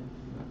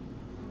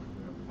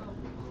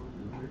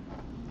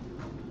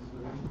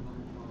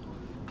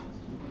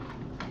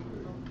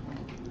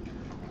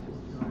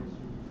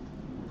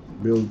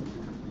 We'll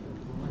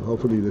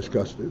hopefully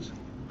discuss this.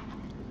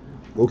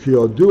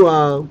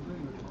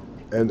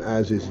 And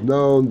as is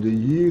known, the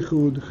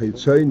Yichud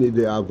Chitzoni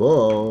de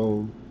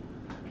Avo,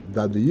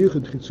 that the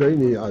Yichud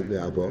Chitzoni de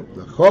Avo,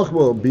 the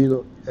Chochmo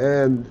Bina,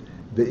 and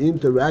the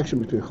interaction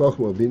between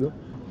Chochmo Bina,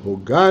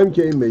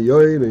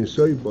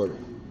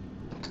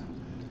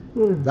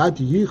 that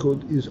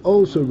Yichud is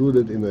also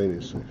rooted in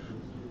Ein Sof.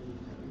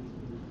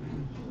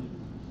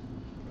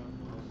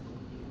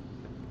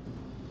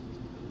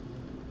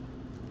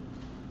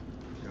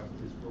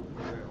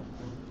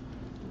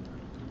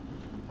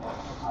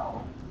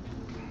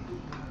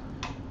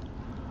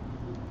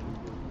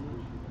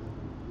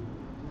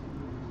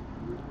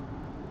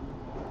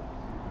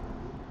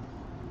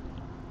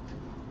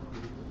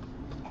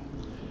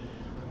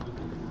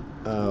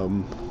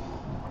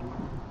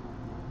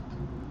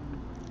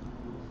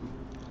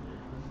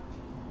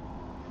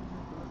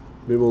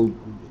 We will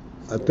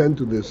attend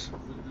to this,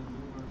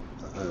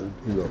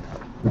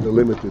 with a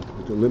limited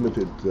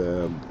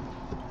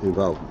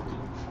involvement.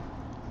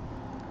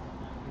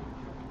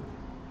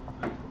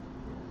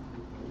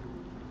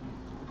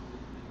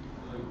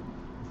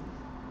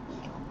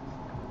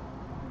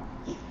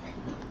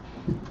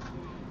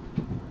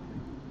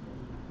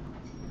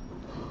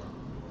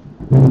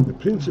 The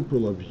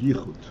principle of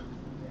Yichud.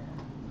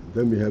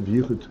 Then we have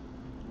Yichud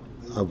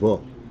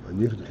Avo, and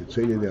Yichud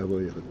Chitzeni de Avo,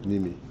 Yichud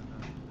Pnimi.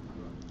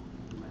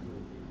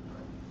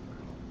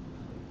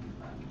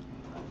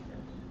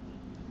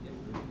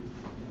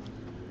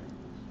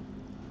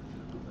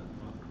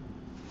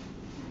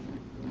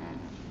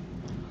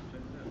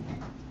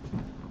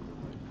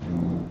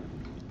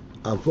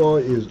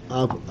 Avo is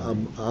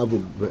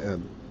Avu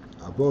Be'em.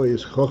 Avo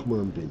is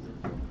Chochma and Bina.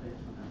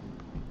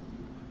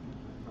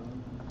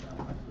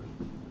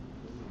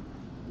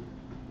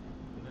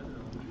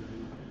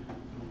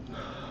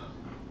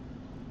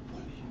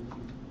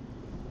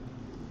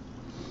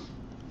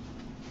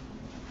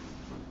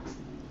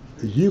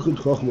 Yichud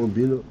Chochma and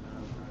Bina.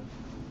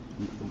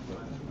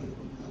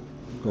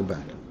 Go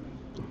back.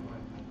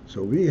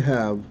 So we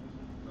have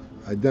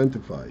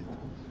identified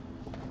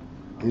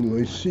in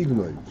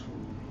Loisignov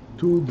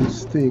two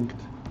distinct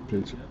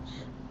principles.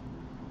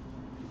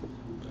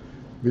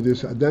 With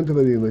this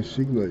identified in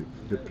Loisignov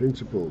the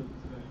principle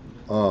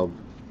of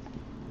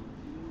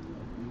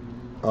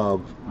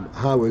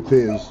how it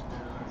is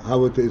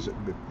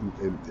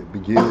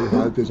beginning,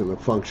 how it is on a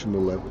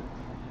functional level,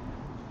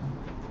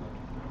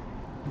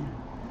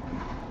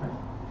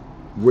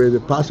 where the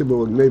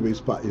possible maybe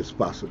is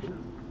possible.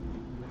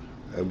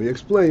 And we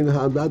explain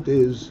how that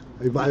is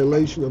a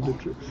violation of the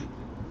truth.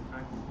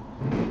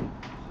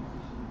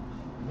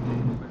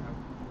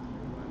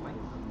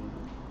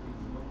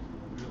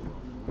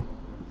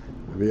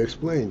 We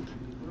explained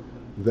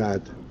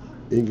that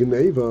in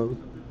Geneva,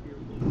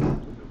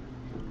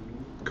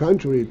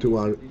 contrary to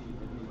our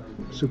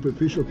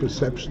superficial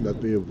perception that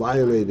we are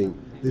violating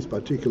this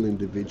particular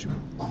individual,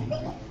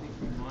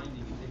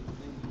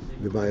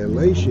 the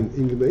violation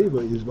in Geneva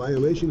is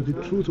violation of the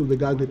truth of the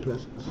godly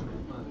presence.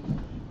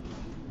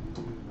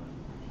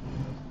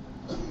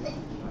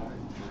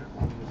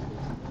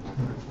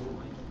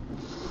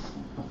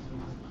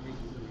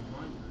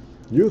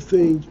 You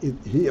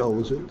think he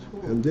owns it,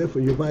 and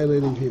therefore you're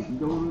violating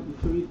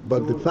him.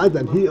 But the fact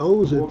that he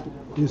owns it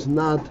is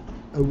not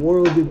a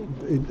worldly,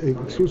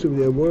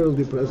 exclusively a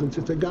worldly presence,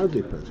 it's a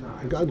godly presence,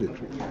 a godly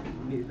truth.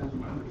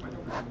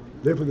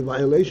 Therefore, the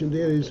violation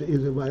there is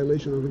a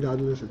violation of the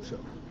godliness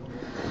itself.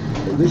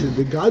 And this is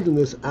the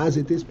godliness as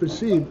it is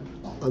perceived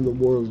on the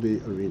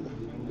worldly arena.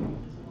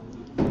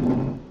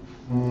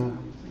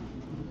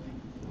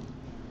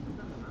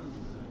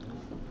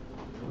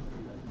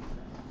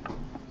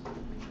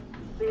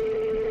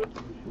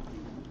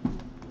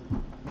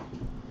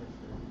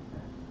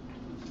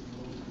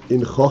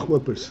 In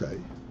Chokhmah per se,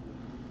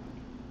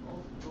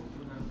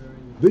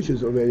 this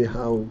is already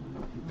how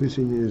this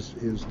thing is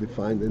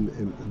defined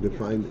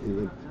defined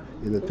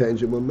in a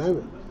tangible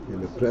manner,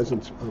 in a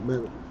presence of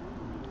manner.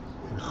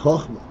 In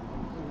Chokhmah,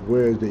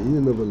 where the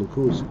Ayin of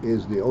Elokus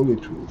is the only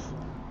truth,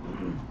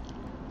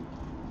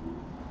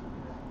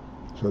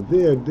 so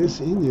there this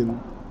Ayin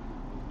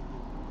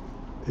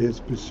is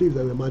perceived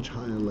at a much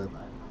higher level,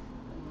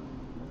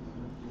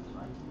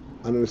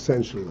 on an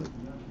essential level.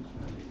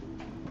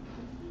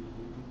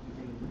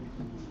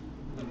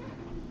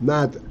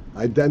 Not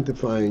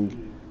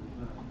identifying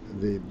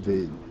the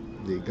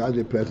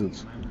godly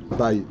presence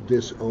by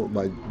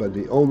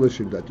the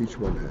ownership that each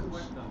one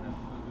has,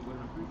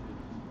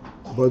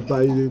 but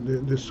by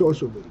the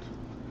source of it.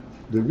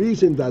 The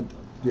reason that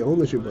the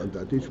ownership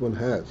that each one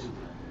has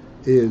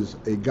is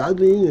a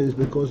godly union is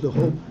because the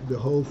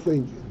whole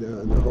thing,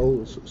 the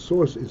whole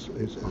source is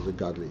a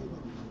godly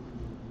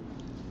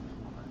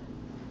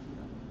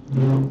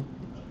union.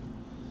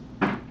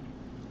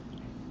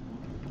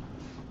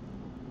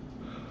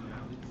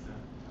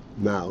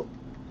 Now,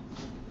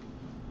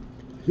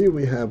 here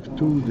we have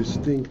two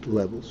distinct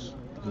levels,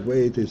 the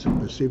way it is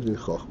perceived in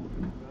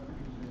Chokhmah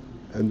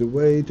and the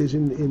way it is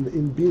in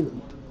Bina.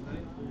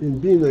 In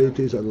Bina it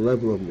is at the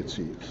level of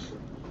Metzius,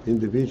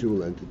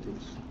 individual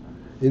entities.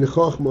 In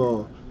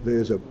Chokhmah there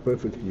is a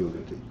perfect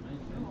unity.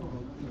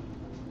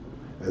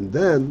 And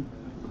then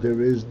there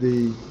is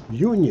the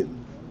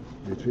union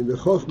between the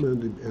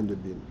Chokhmah and the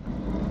Bina.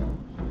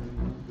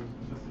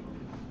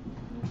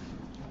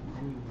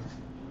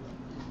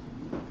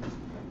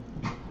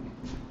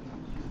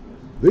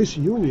 This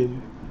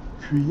union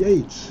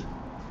creates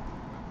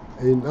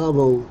a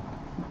novel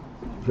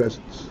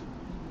presence,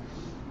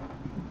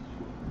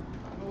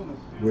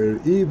 where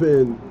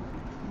even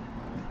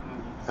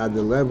at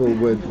the level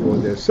where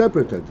they're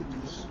separate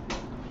entities,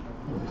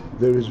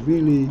 there is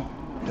really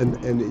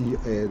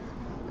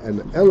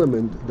an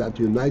element that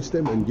unites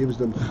them and gives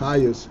them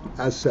chayas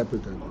as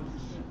separate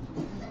entities.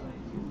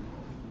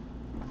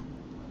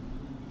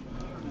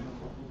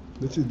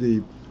 This is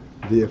the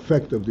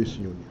effect of this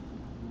union.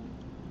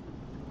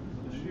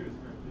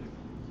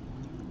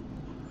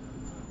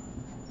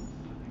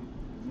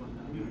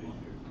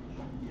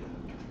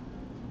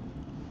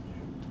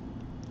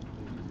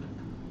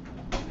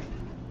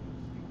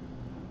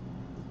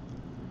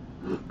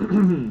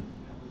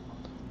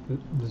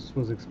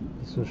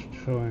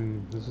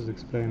 This is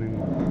explaining.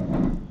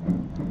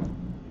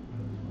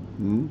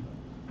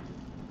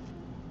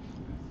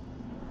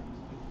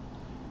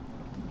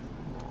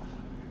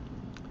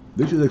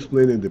 This is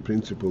explaining the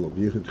principle of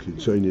Yichud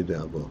Chitzoni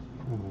De'avo.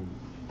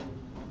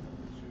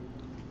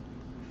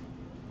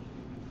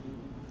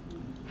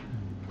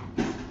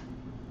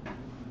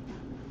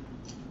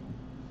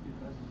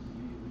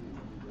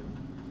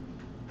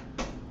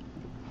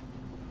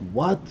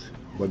 What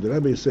the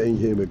Rebbe is saying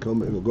here,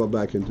 we'll go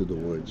back into the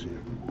words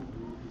here.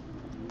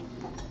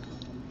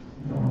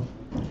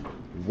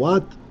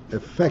 What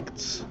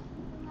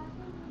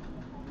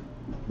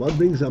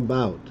brings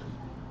about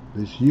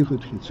this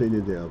Yichud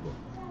Chitzoni De'avo?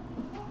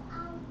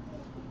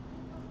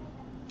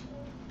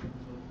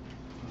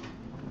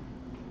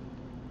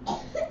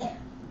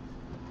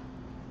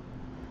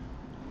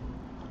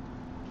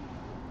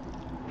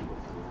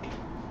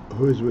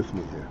 Who is with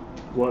me here?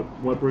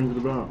 What brings it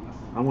about?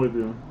 I'm with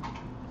you.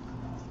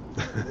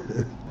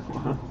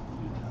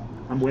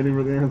 I'm waiting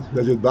for the answer.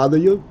 Does it bother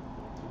you?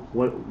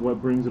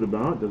 What brings it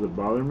about? Does it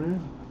bother me?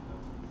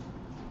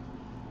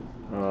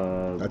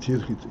 That's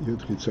Yichud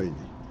Chitzoni.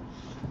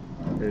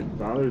 It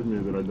bothers me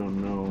that I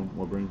don't know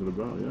what brings it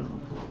about.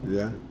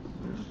 Yeah.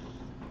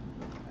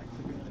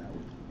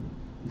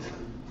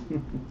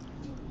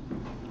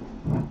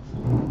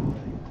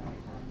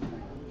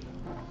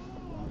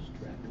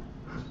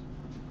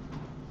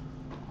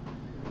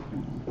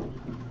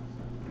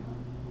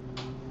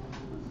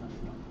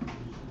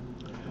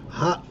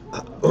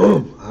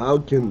 How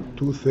can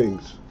two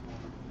things,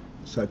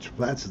 such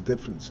vast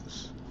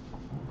differences,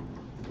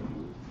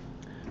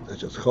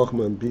 such as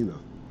Chokhmah and Bina,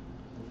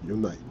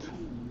 unite?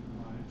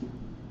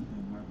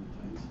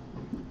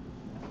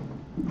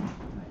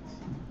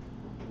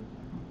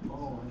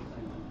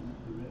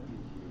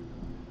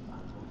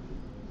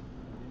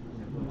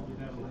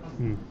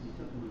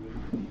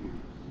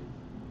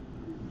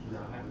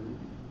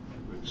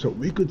 So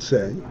we could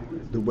say,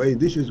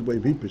 this is the way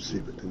we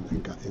perceive it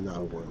in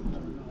our world.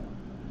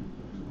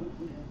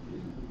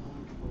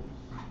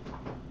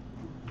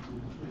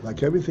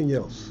 Like everything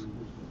else,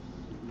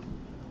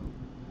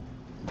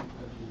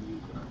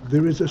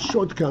 there is a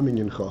shortcoming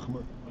in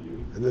Chokhmah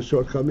and a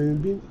shortcoming in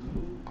Bina.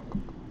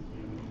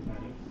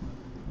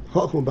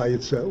 Chokhmah by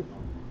itself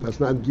does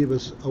not give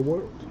us a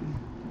world.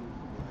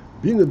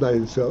 Bina by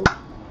itself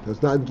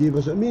does not give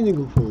us a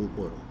meaningful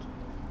world.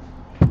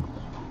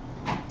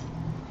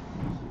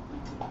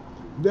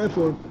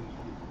 Therefore,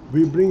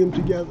 we bring them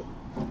together.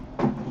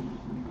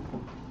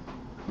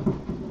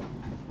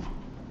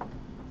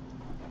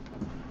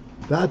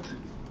 That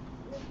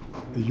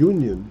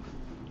union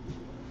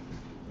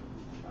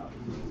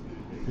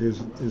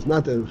is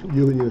not a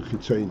union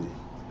chitzoni.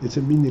 It's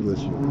a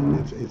meaningless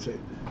union.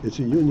 It's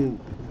a union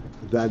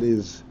that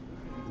is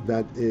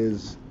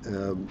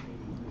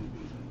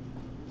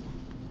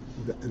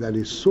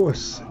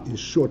source in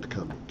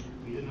shortcoming.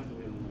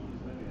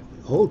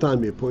 The whole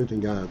time you're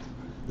pointing out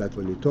that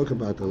when you talk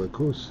about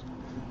Holocaust,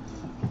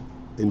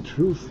 in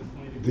truth,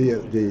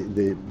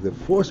 the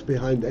force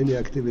behind any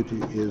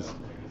activity is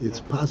its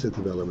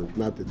positive element,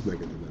 not its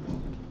negative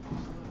element.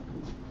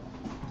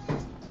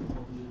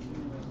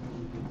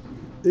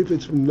 If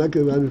it's from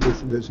negative element,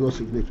 there's no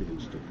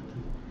significance to it.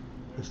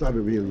 It's not a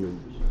real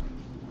union.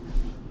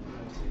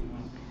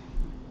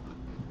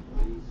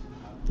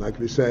 Like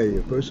we say,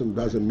 a person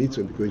does a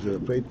mitzvah because he's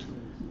afraid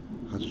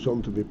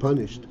Hashem to be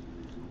punished.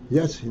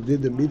 Yes, he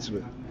did the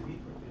mitzvah,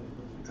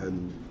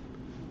 and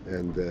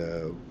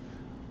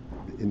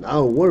in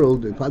our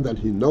world, the fact that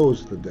he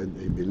knows that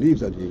he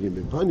believes that he can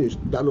be punished,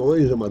 that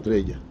always is a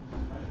madrega.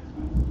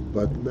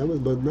 But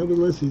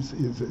nevertheless,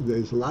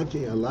 there's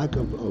lacking a lack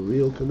of a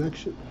real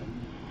connection.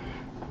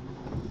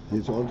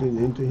 He's altering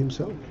into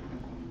himself.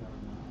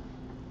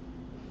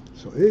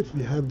 So if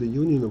we have the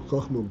union of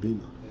Chokhmah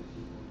Bina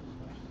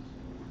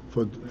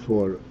for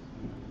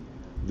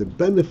the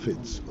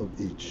benefits of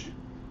each,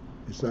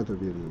 it's not a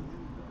real union.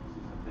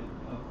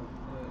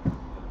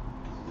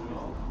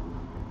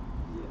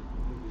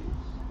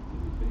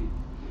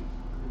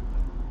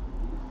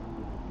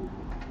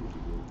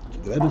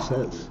 The Rebbe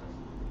says,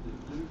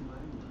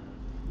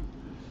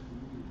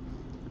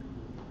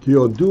 Ki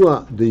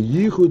yodua de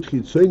yichud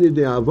chitzoni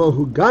de avo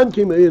hu gam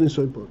kim Ayin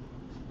soipon.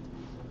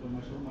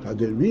 That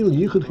the real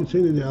yichud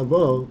chitzoni de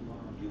avo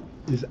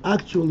is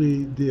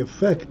actually the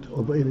effect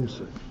of Ayin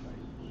soip.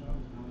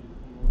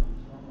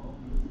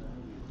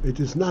 It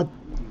is not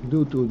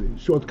due to the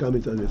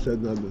shortcomings, as I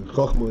said. Now,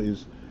 Chokhmah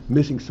is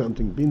missing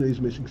something, Bina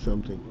is missing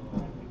something.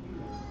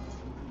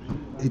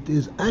 It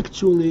is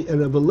actually a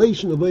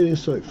revelation of Ayin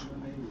soip.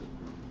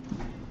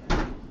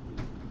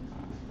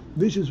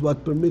 This is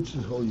what permits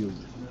this whole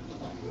union.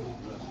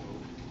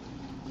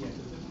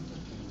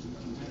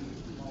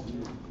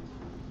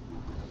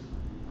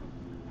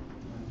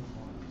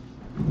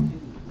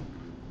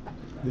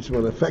 This is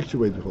what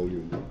effectuates the whole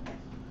union.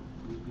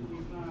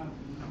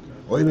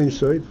 Ayin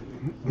soif,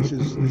 this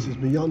is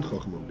beyond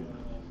Chokhmah Bina.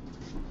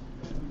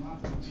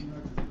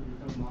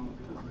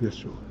 Yes,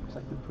 sure. It's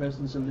like the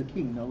presence of the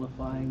king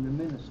nullifying the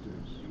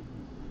ministers.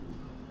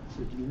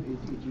 It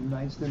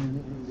unites them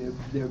in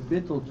their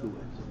bittul to it.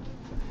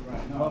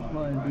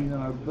 Chokhmah and Bina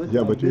are bittul.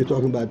 Yeah, but you're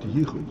talking about the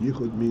yichud.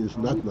 Yichud means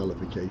not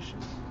nullification.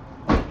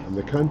 On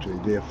the contrary,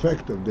 the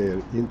effect of their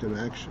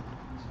interaction.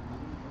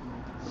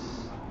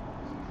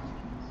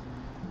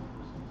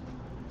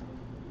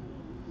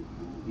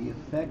 The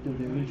effect of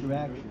their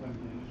interaction.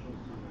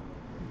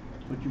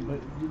 But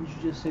didn't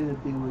you just say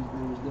that there was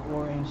the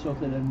Or Ein Sof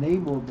that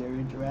enabled their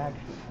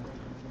interaction?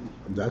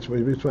 That's what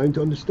we're trying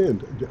to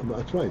understand.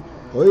 That's right.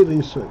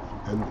 Ayin soif.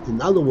 And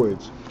in other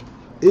words,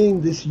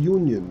 in this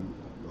union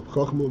of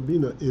Chokhmah and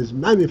Bina is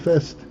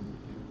manifest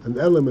an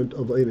element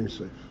of Ayin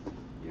soif.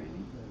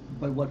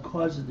 But what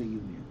causes the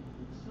union?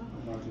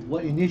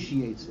 What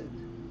initiates it?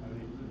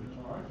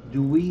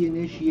 Do we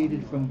initiate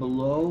it from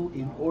below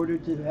in order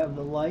to have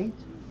the light?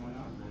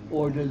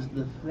 Or does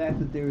the fact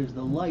that there is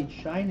the light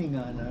shining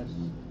on us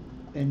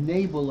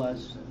enable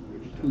us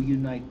to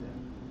unite them?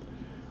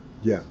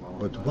 Yeah,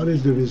 but what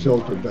is the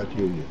result of that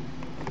union?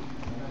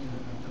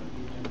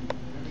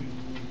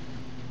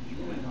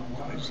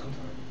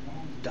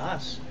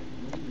 Das.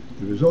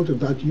 The result of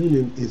that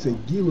union is a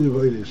Gilu of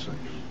Ayin soif.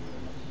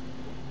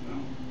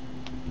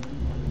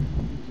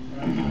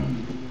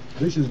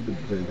 This is the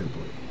very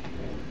important.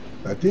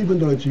 That even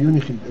though it's a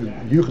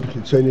Yichud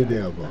Chitzoni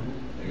De'ava,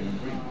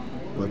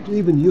 but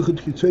even Yichud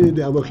Chitzoni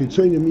De'ava,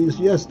 Chitzoni means,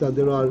 yes, that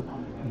there are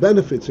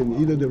benefits in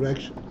either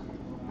direction.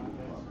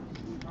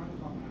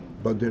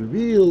 But the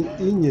real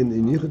inyan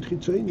in Yichud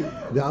Chitzoni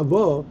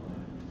De'ava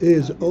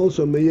is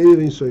also Me'er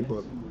Ein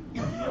Soipon.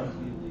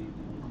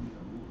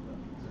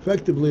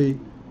 Effectively,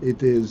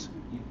 it is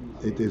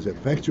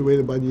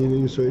effectuated by the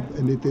Ein Soip,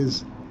 and it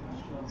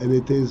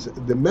is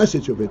the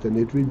message of it, and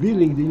it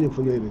revealing the inyan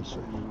from the Ein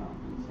Soip,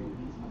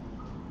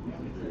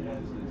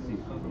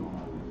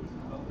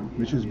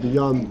 which is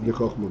beyond the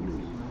Chokhmah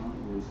Bina.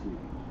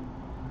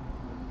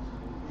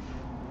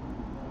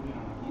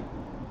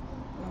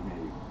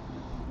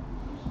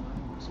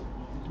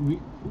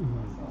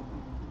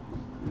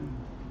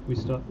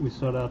 We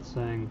start out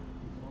saying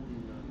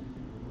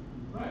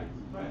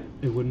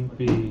it wouldn't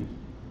be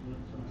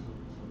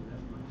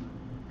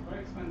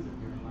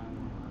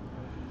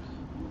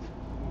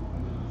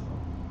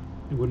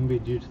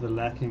due to the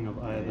lacking of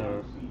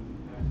either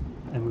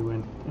and we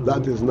went. And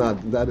That we, is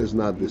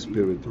not the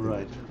spirit.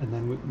 right. And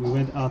then we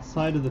went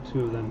outside of the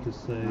two of them to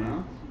say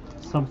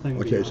something.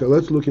 Okay, beyond. so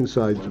let's look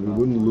inside so we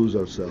wouldn't lose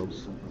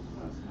ourselves.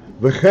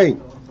 V'chein,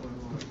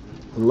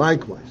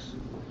 likewise,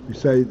 we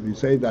say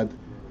that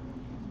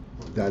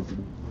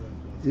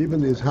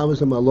even this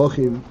Havas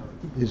Malachim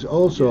is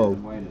also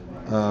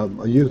a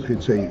Yird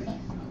Chitzeni,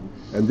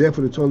 and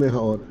therefore it's only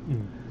Ha'or.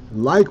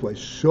 Likewise,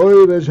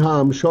 Shoyresh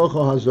HaHamshocha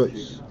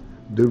Hazois,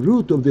 the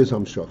root of this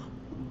Hamshoch,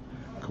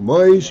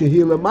 K'moi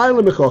Shehi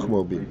L'mayla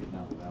Mechochmo Bin,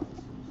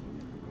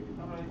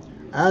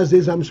 as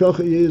this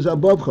Hamshocha is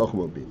above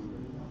Chochmo Bin.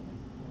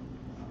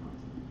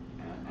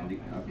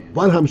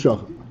 What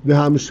Hamshocha? The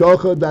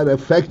Hamshocha that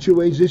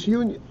effectuates this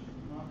union.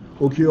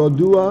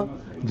 Ukiyodua,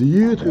 the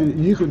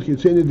Yichud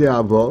Chitzeni de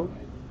Avo,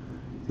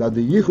 that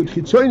the Yichud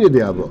Chitzeni de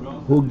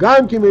Avo, who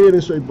gam ki meir in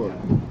Soibor.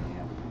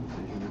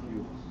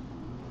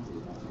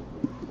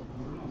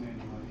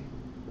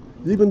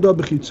 Even though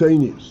the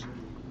Chitzenis,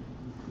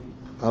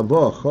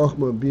 Avo,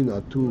 Chochma and Bin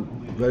are two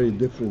very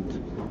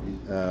different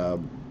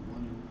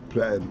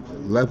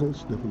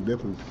levels,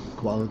 different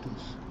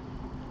qualities.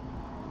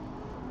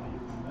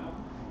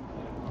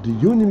 The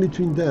union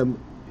between them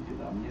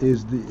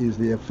is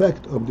the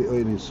effect of the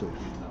Ayin Sof.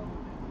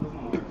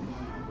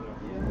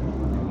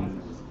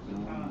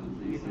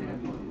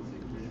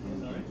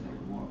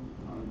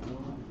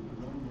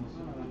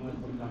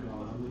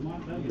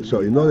 So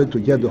in order to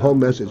get the whole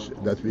message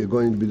that we are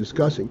going to be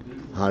discussing,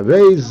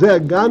 Harei Zeh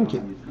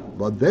Gamkin,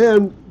 but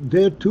then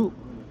there too,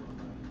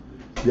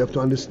 you have to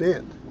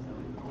understand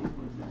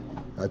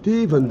that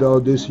even though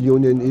this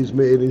union is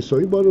made in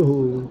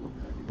Soibaruhu,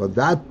 but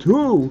that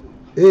too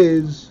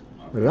is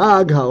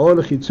Rag Ha'or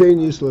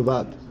Chitzenis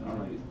Levad,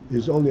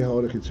 is only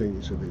Ha'or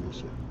Chitzenis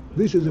Levad.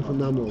 This is a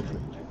phenomenal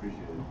thing.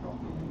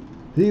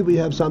 Here we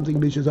have something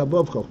which is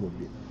above Chochmah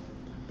Bin,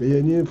 the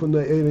union from the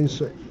Ayin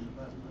Sof.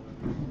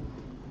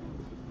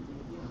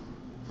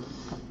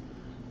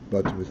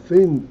 But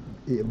within,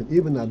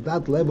 even at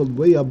that level,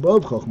 way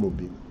above Chochmah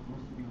Bin,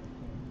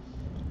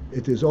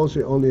 it is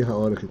also only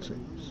Ha'or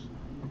Chitzenis.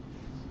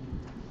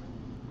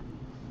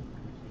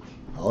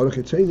 Ha'or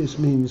Chitzenis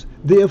means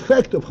the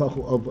effect of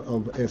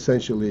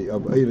essentially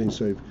of Ayin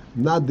Sof,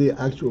 not the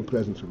actual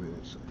presence of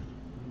Ayin Sof.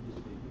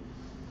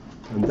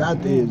 And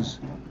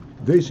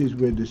this is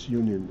where this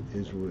union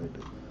is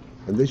rooted.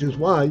 And this is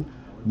why,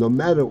 no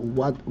matter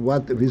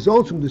what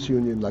results from this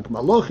union, like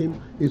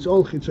Malachim, it's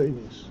all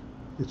Chitzenis.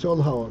 It's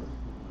all Ha'or.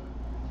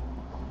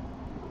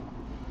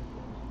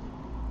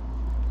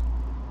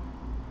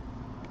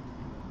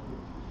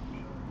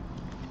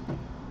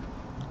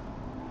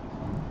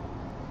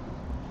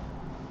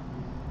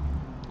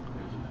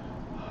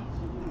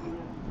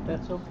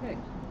 That's okay.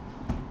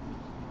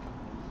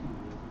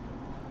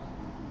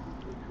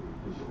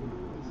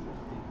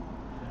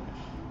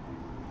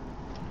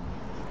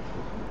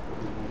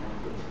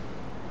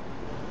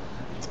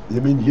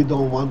 You mean you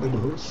don't want the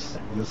Mahus?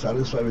 You're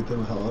satisfied with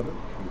them Ha'or?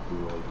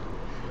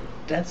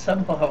 That's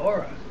some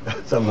ha'ora.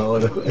 Some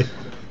Ha'or.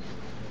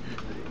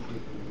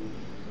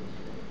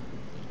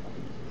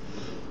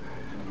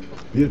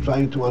 We're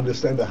trying to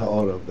understand the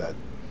Ha'or of that.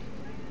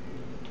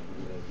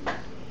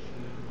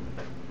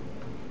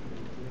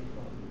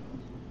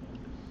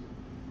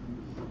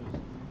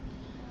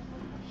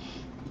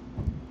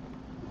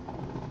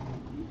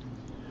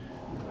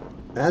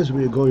 As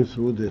we're going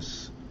through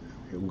this,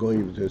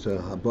 there's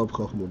above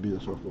Chochmah Bin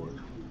and so forth,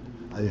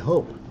 I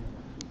hope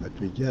that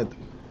we get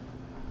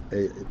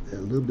a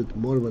little bit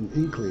more of an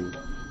inkling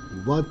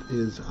what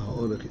is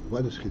Ha'or,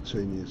 what is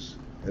Chitzonius,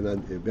 and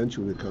then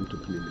eventually we come to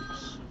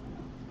Pnimius.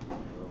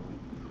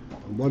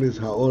 What is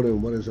Ha'or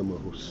and what is a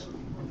Mahus?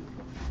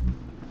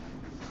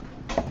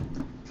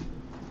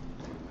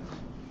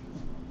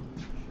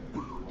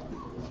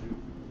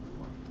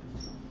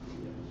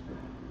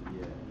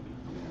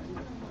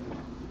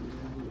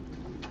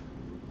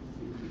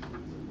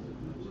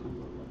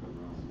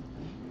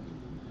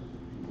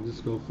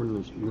 Just go for the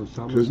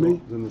Neshamas. Excuse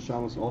me? The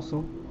Neshamas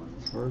also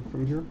heard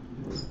from here?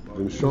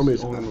 The Neshama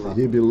is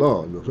here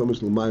below. The Neshama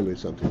is L'mayla is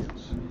something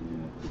else.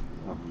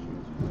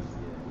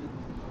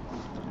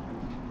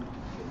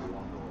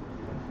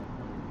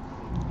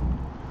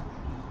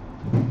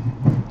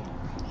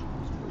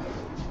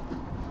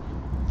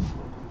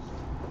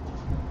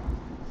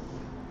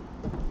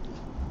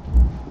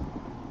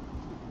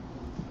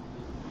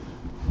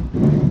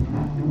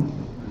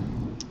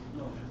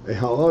 A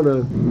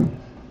Ha'ora,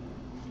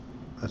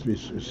 as we're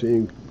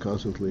seeing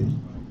constantly,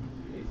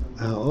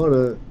 a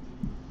Ha'ora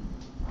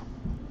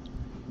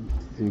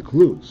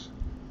includes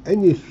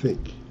anything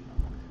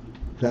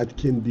that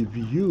can be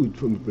viewed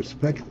from the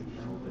perspective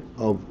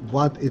of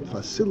what it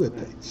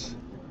facilitates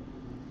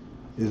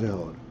is a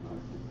Ha'ora.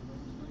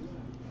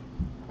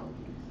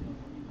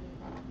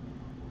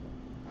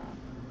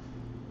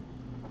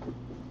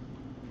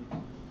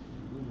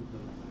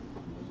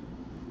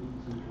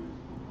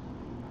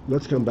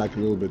 Let's come back a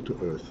little bit to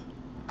Earth.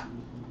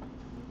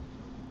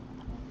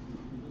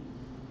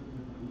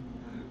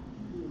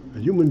 A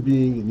human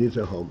being needs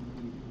a home.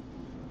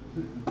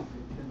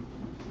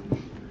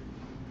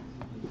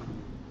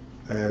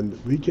 And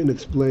we can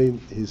explain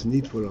his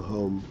need for a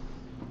home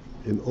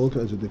in all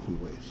kinds of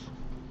different ways,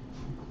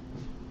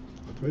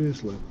 at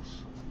various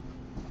levels.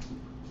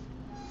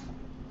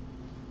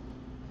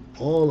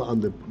 All on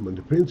the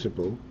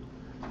principle,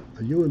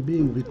 a human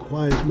being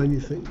requires many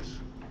things.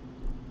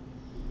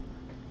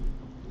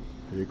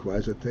 He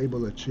requires a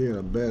table, a chair,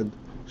 a bed,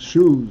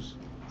 shoes,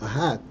 a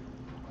hat.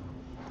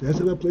 He has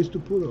no place to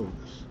put all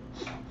this.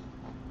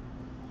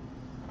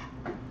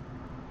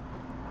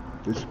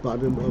 This is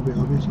part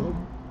of his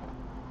home.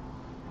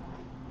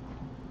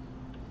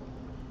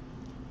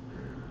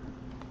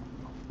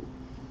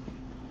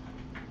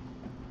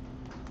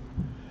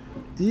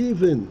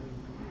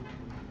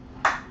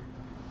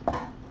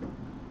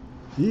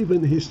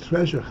 Even his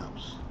treasure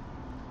house,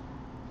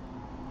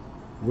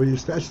 where he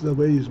stashes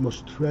away his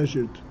most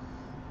treasured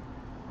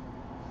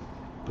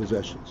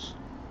possessions.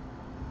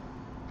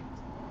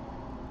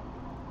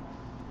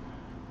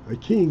 A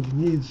king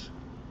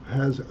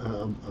has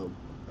a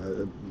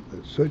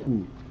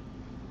certain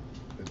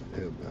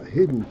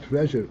hidden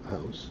treasure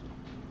house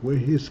where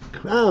his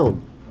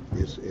crown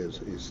is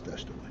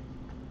stashed away.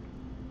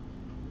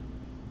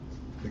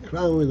 The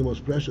crown is the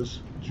most precious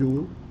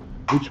jewel,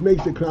 which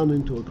makes the crown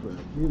into a crown.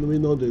 We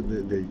know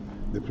the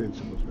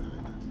principles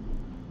behind that.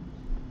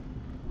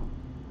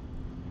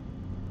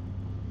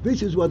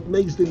 This is what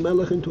makes the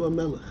melech into a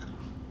melech.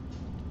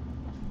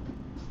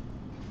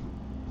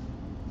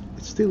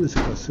 It still is a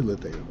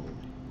facilitator only.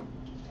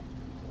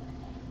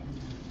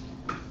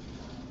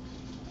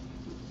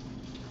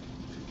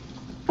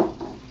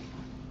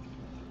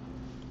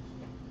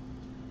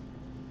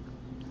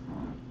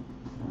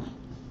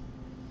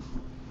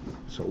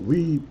 So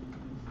we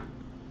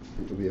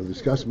have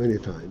discussed many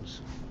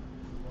times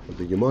what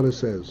the Gemara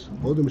says,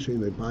 Odom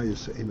she'enei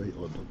bayis she'enei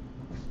Odom.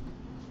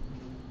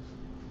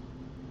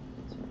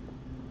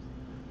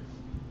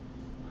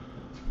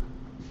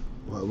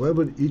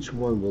 However each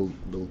one will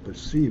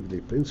perceive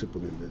the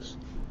principle in this,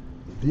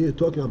 we are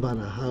talking about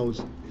a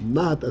house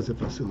not as a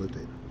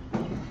facilitator.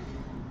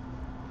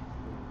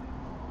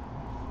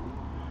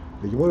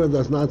 The Gemara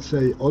does not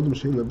say Odom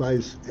she'enei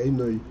bayis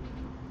she'enei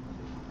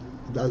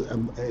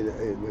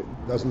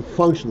doesn't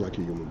function like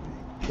a human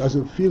being,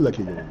 doesn't feel like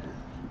a human being.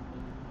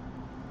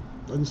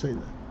 Doesn't say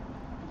that.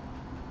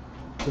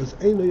 It says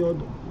Einay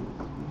Odom.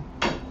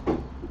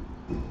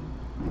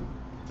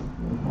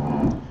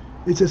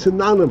 It's a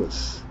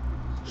synonymous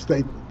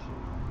statement.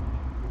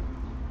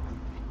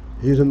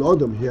 He's an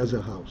Odom, he has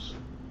a house.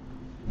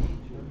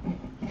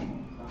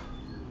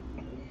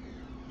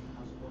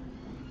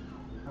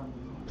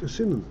 It's a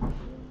synonym.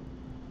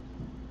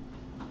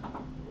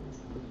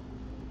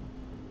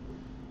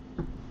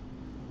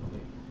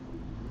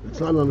 It's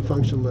not on a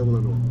functional level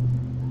at all.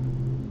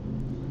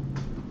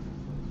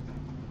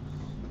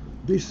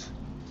 This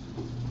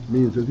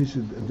means that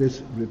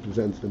this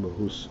represents the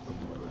mahus of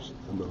the person,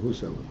 the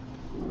mahus element.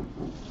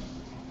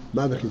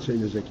 Not a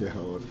kitchen is a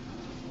kehaor.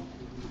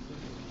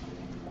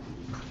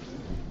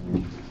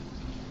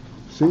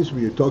 Since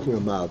we are talking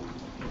about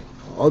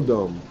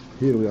Odom,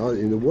 here we are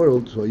in the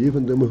world, so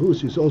even the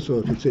mahus is also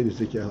a kitchen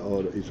is a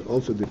kehaor, is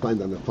also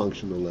defined on a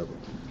functional level.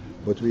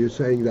 But we are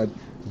saying that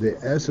the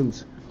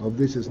essence of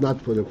this is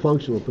not for the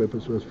functional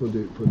purpose, but for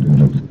the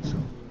truth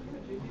itself.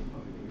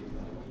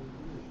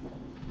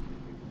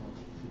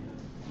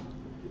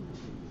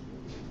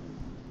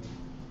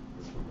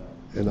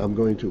 And I'm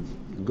going to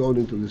go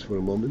into this for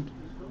a moment.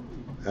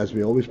 As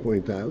we always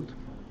point out,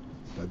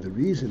 that the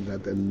reason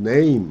that a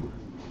name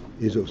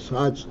is of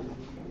such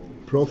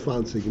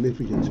profound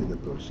significance in a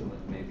person,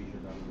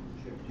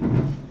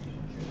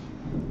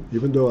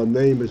 even though a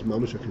name is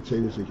mamash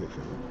chitzeni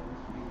zikachel,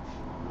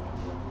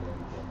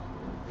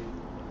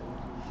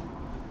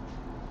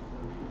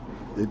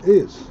 it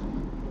is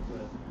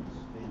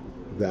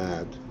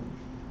that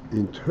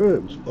in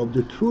terms of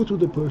the truth of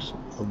the person,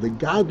 of the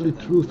godly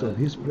truth of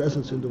his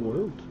presence in the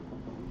world,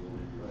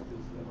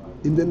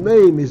 in the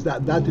name is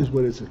that is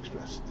where it's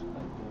expressed.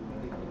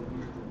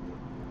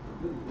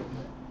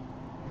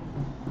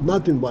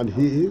 Not in what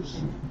he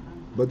is,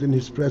 but in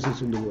his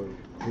presence in the world,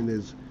 in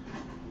his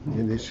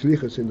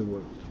shlichus in the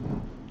world.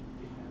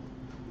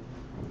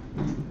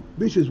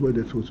 This is where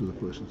the truth of the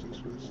person is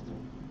expressed.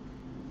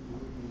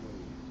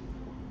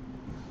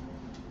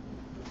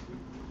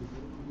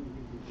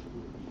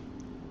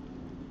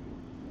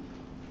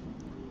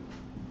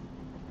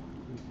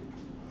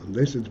 And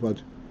this is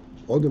what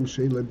Odom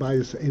shein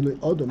lebayis ein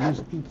Odom.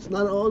 It's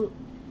not Odom.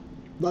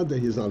 Not that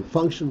he's not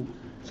function.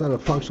 It's not a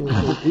functional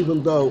thing,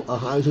 even though a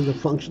house is a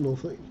functional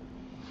thing.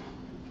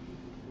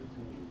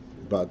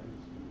 But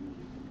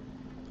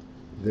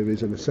there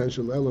is an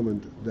essential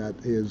element that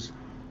is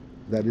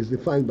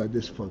defined by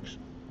this function.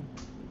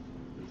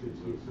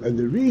 And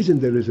the reason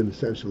there is an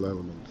essential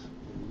element,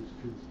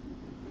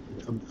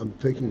 I'm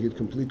taking it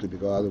completely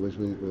because otherwise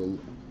we won't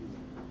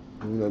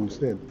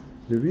understand.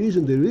 The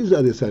reason there is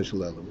that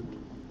essential element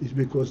is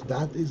because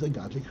that is a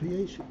godly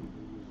creation.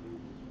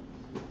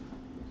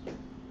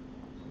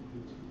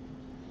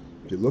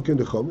 If you look in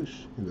the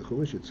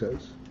Chumash it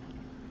says,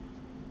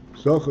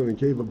 Zocher and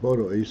Keva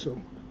Boro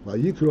Eisom,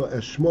 Vayikro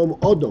Eshmom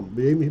Odom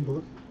B'Yem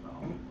Hibor.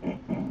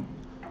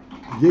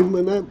 Gave him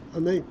a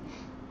name.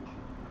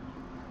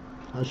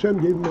 Hashem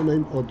gave him a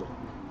name Odom.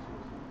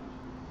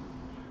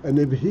 And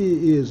if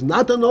he is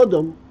not an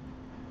Odom,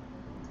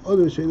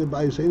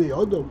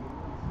 Odom,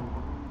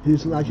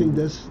 he's lacking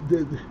this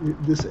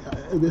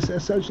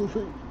essential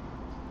thing.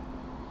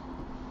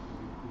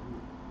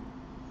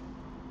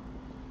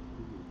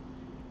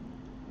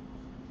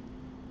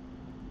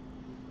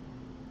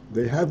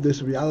 They have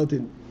this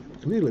reality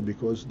clearly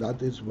because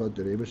that is what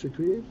the Rebbe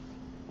created.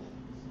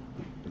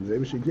 And the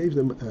Rebbe gave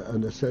them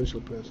an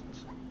essential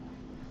presence.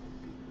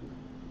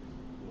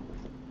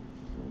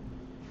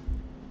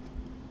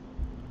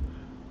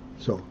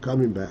 So,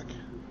 coming back.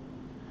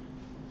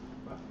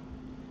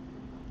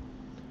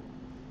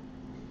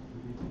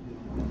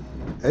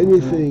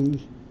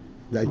 Anything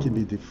that can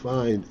be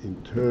defined in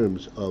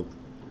terms of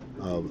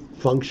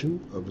function,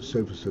 of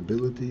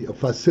serviceability, a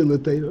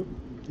facilitator,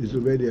 is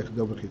already a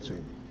Chadav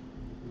Chitzeni.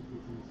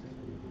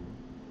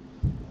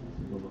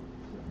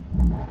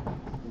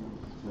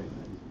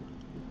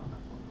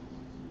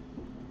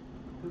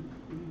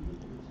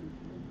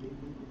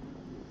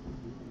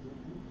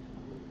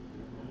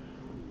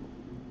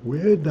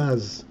 Where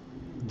does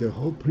the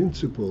whole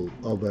principle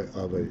of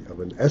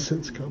an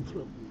essence come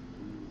from?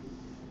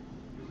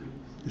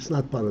 It's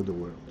not part of the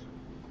world.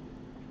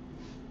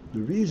 The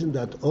reason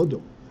that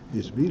Odom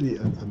is really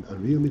a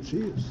real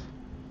mitzvah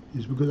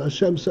is because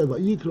Hashem said,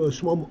 "Vayikro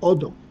Shmom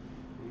Odom."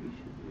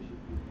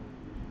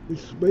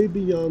 It's way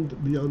beyond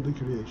the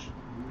creation.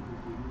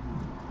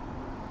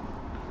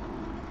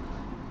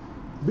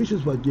 This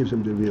is what gives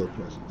him the real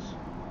presence.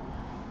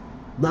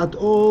 Not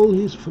all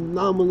his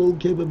phenomenal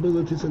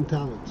capabilities and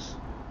talents.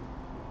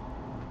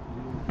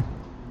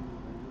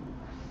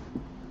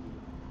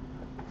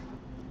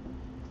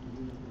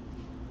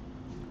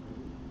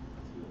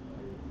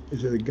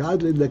 It's a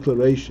godly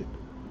declaration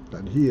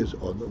that he is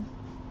Odom,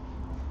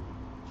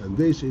 and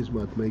this is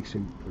what makes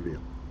him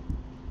real.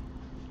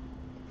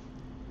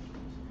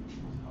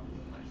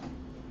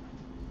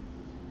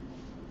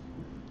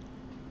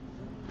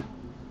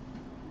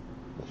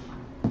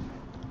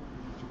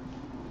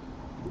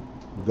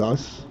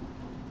 Thus,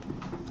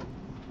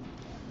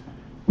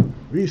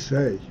 we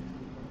say,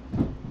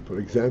 for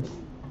example,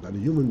 that a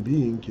human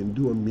being can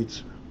do a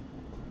mitzvah.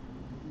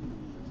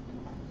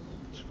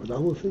 It's for the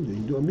whole thing. You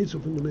can do a mitzvah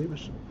from the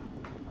neighbors.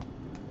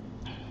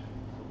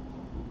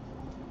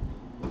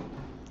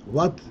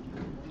 What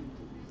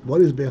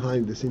is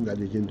behind the thing that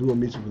he can do a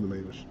mitzvah from the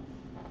neighbors?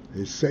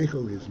 His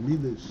seichel, his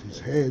midas, his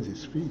hands,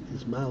 his feet,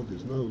 his mouth,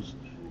 his nose.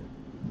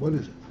 What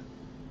is it?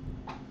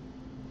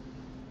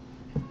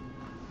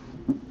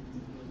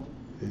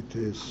 It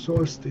is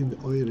sourced in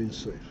Ayin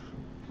Seif.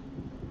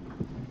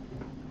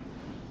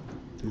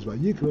 It is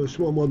Vayikra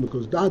Shmom Odom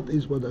because that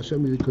is what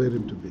Hashem declared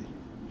him to be.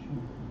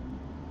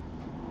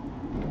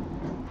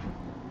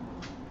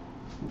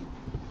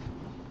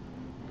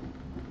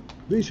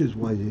 This is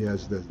why he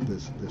has this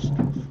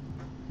truth.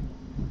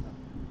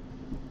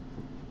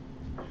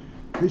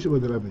 This is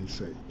what the Rebbe is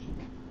saying.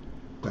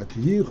 That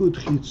Yichud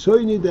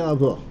Chitzoni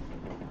De'avah.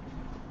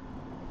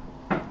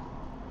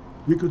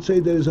 We could say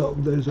there is a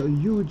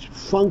huge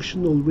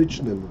functional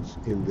richness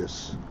in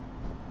this.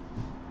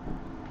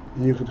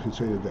 Yichud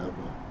Chitzoni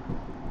De'avah.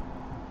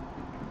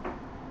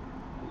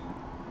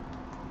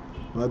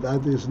 But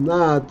that is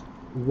not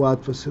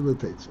what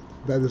facilitates it.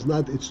 That is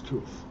not its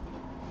truth.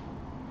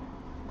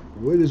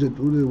 Where does it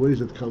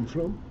come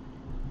from?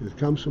 It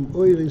comes from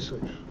Ayin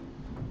Seif.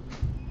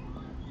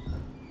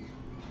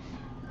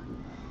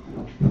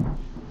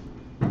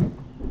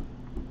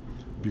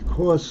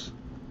 Because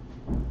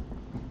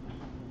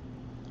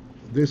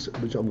this,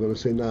 which I'm going to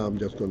say now, I'm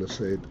just going to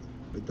say it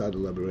without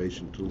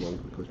elaboration too long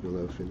because we'll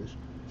never finish.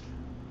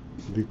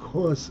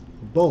 Because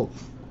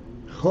both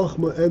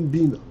Chochmah and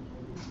Bina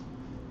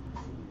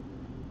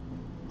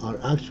are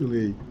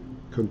actually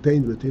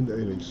contained within the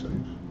Ayin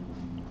Seif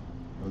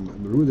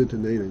and rooted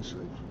in the Ayin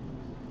Seif.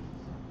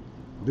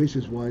 This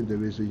is why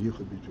there is a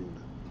yichud between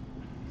them.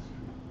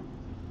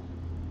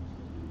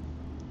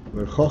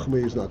 Where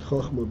Chochmah is not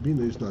Chochmah,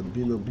 Bina is not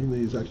Bina. Bina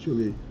is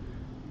actually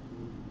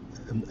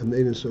an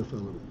Ayin Seif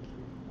element.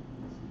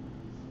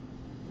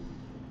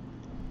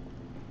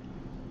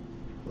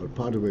 Or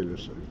part of Ayin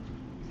Seif.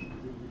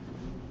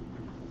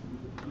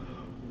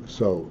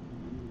 So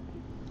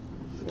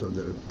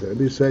the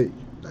Rebbe is saying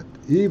that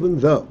even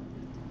though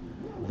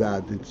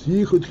that its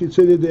Yichud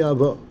Chitzoni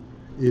De'avah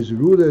is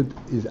rooted,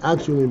 is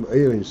actually in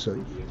Ayin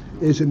Seif,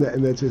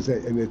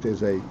 and it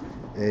is a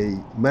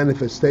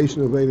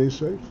manifestation of Ayin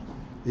Seif,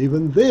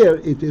 even there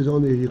it is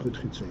only a Yichud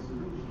Chitzoni.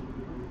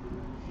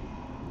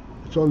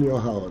 It's only a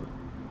Ha'ara.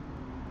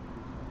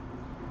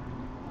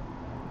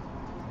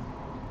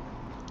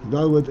 In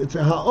other words, it's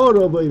a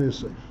Ha'ara of Ayin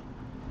Seif.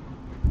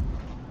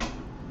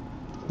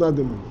 It's not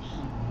the Manus.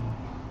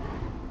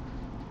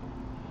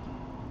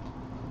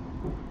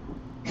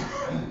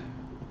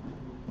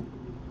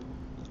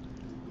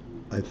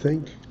 I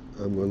think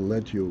I'm going to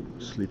let you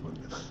sleep on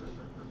this.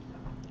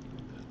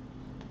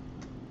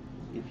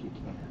 if you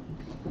can.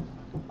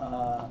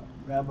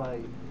 Rabbi,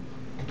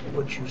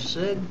 what you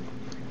said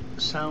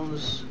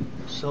sounds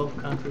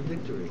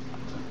self-contradictory.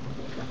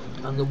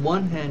 On the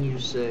one hand, you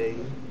say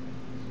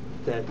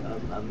that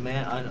a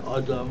man, an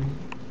Adam,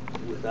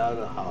 without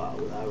a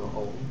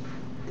home,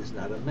 is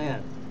not a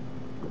man.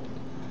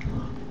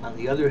 On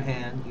the other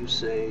hand, you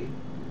say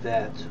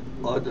that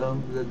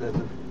Adam,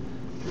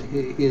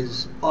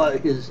 his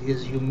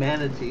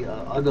humanity,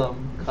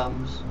 Adam,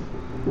 comes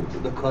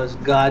because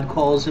God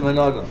calls him an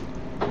Adam.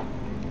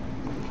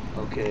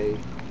 Okay.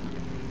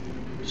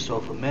 So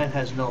if a man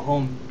has no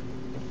home,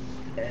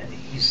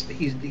 he's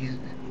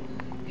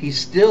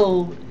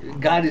still,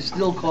 God is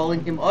still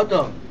calling him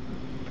Adam,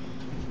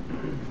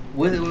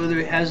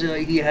 whether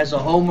he has a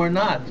home or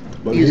not.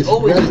 But He is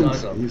always an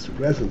Adam. his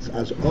presence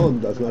as Adam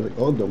does not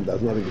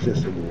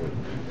exist in the world.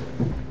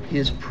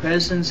 His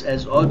presence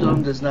as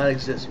Adam does not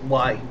exist.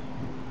 Why?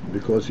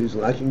 Because he's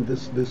lacking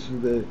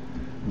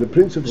the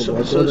principle of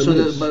what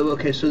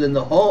So then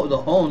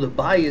the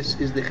bias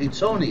is the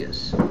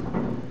chitzonius.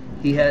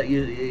 He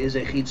is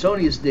a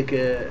chitzonius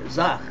dike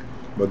zach.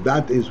 But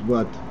that is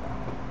what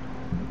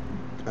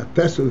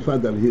attests to the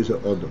fact that he is an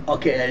Adam.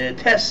 Okay, and it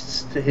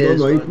attests to his.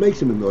 No, it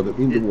makes him an Adam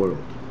in the world.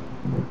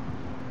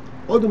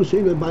 Adam is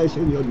a bias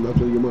in the Adam, that's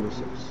what your mother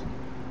says.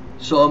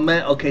 So a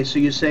man. Okay, so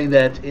you're saying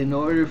that in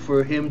order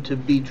for him to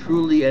be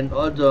truly an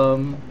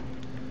Adam,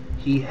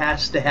 he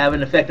has to have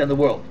an effect on the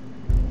world.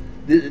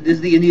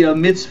 Is the idea of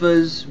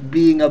mitzvahs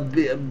being a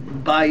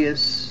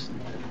bias?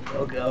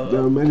 Okay.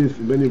 There are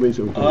many ways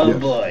of doing it. Oh Yes.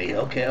 boy.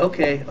 Okay.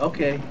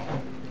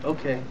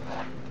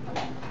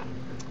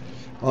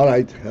 All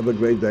right. Have a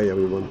great day,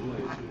 everyone.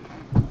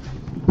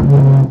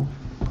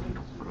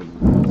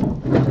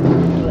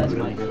 Well, that's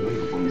mine.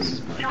 This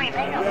is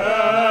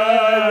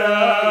mine.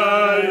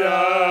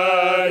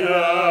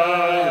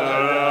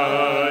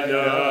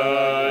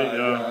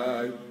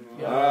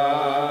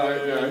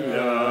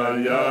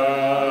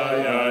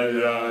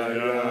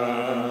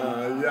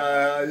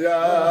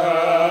 Yeah.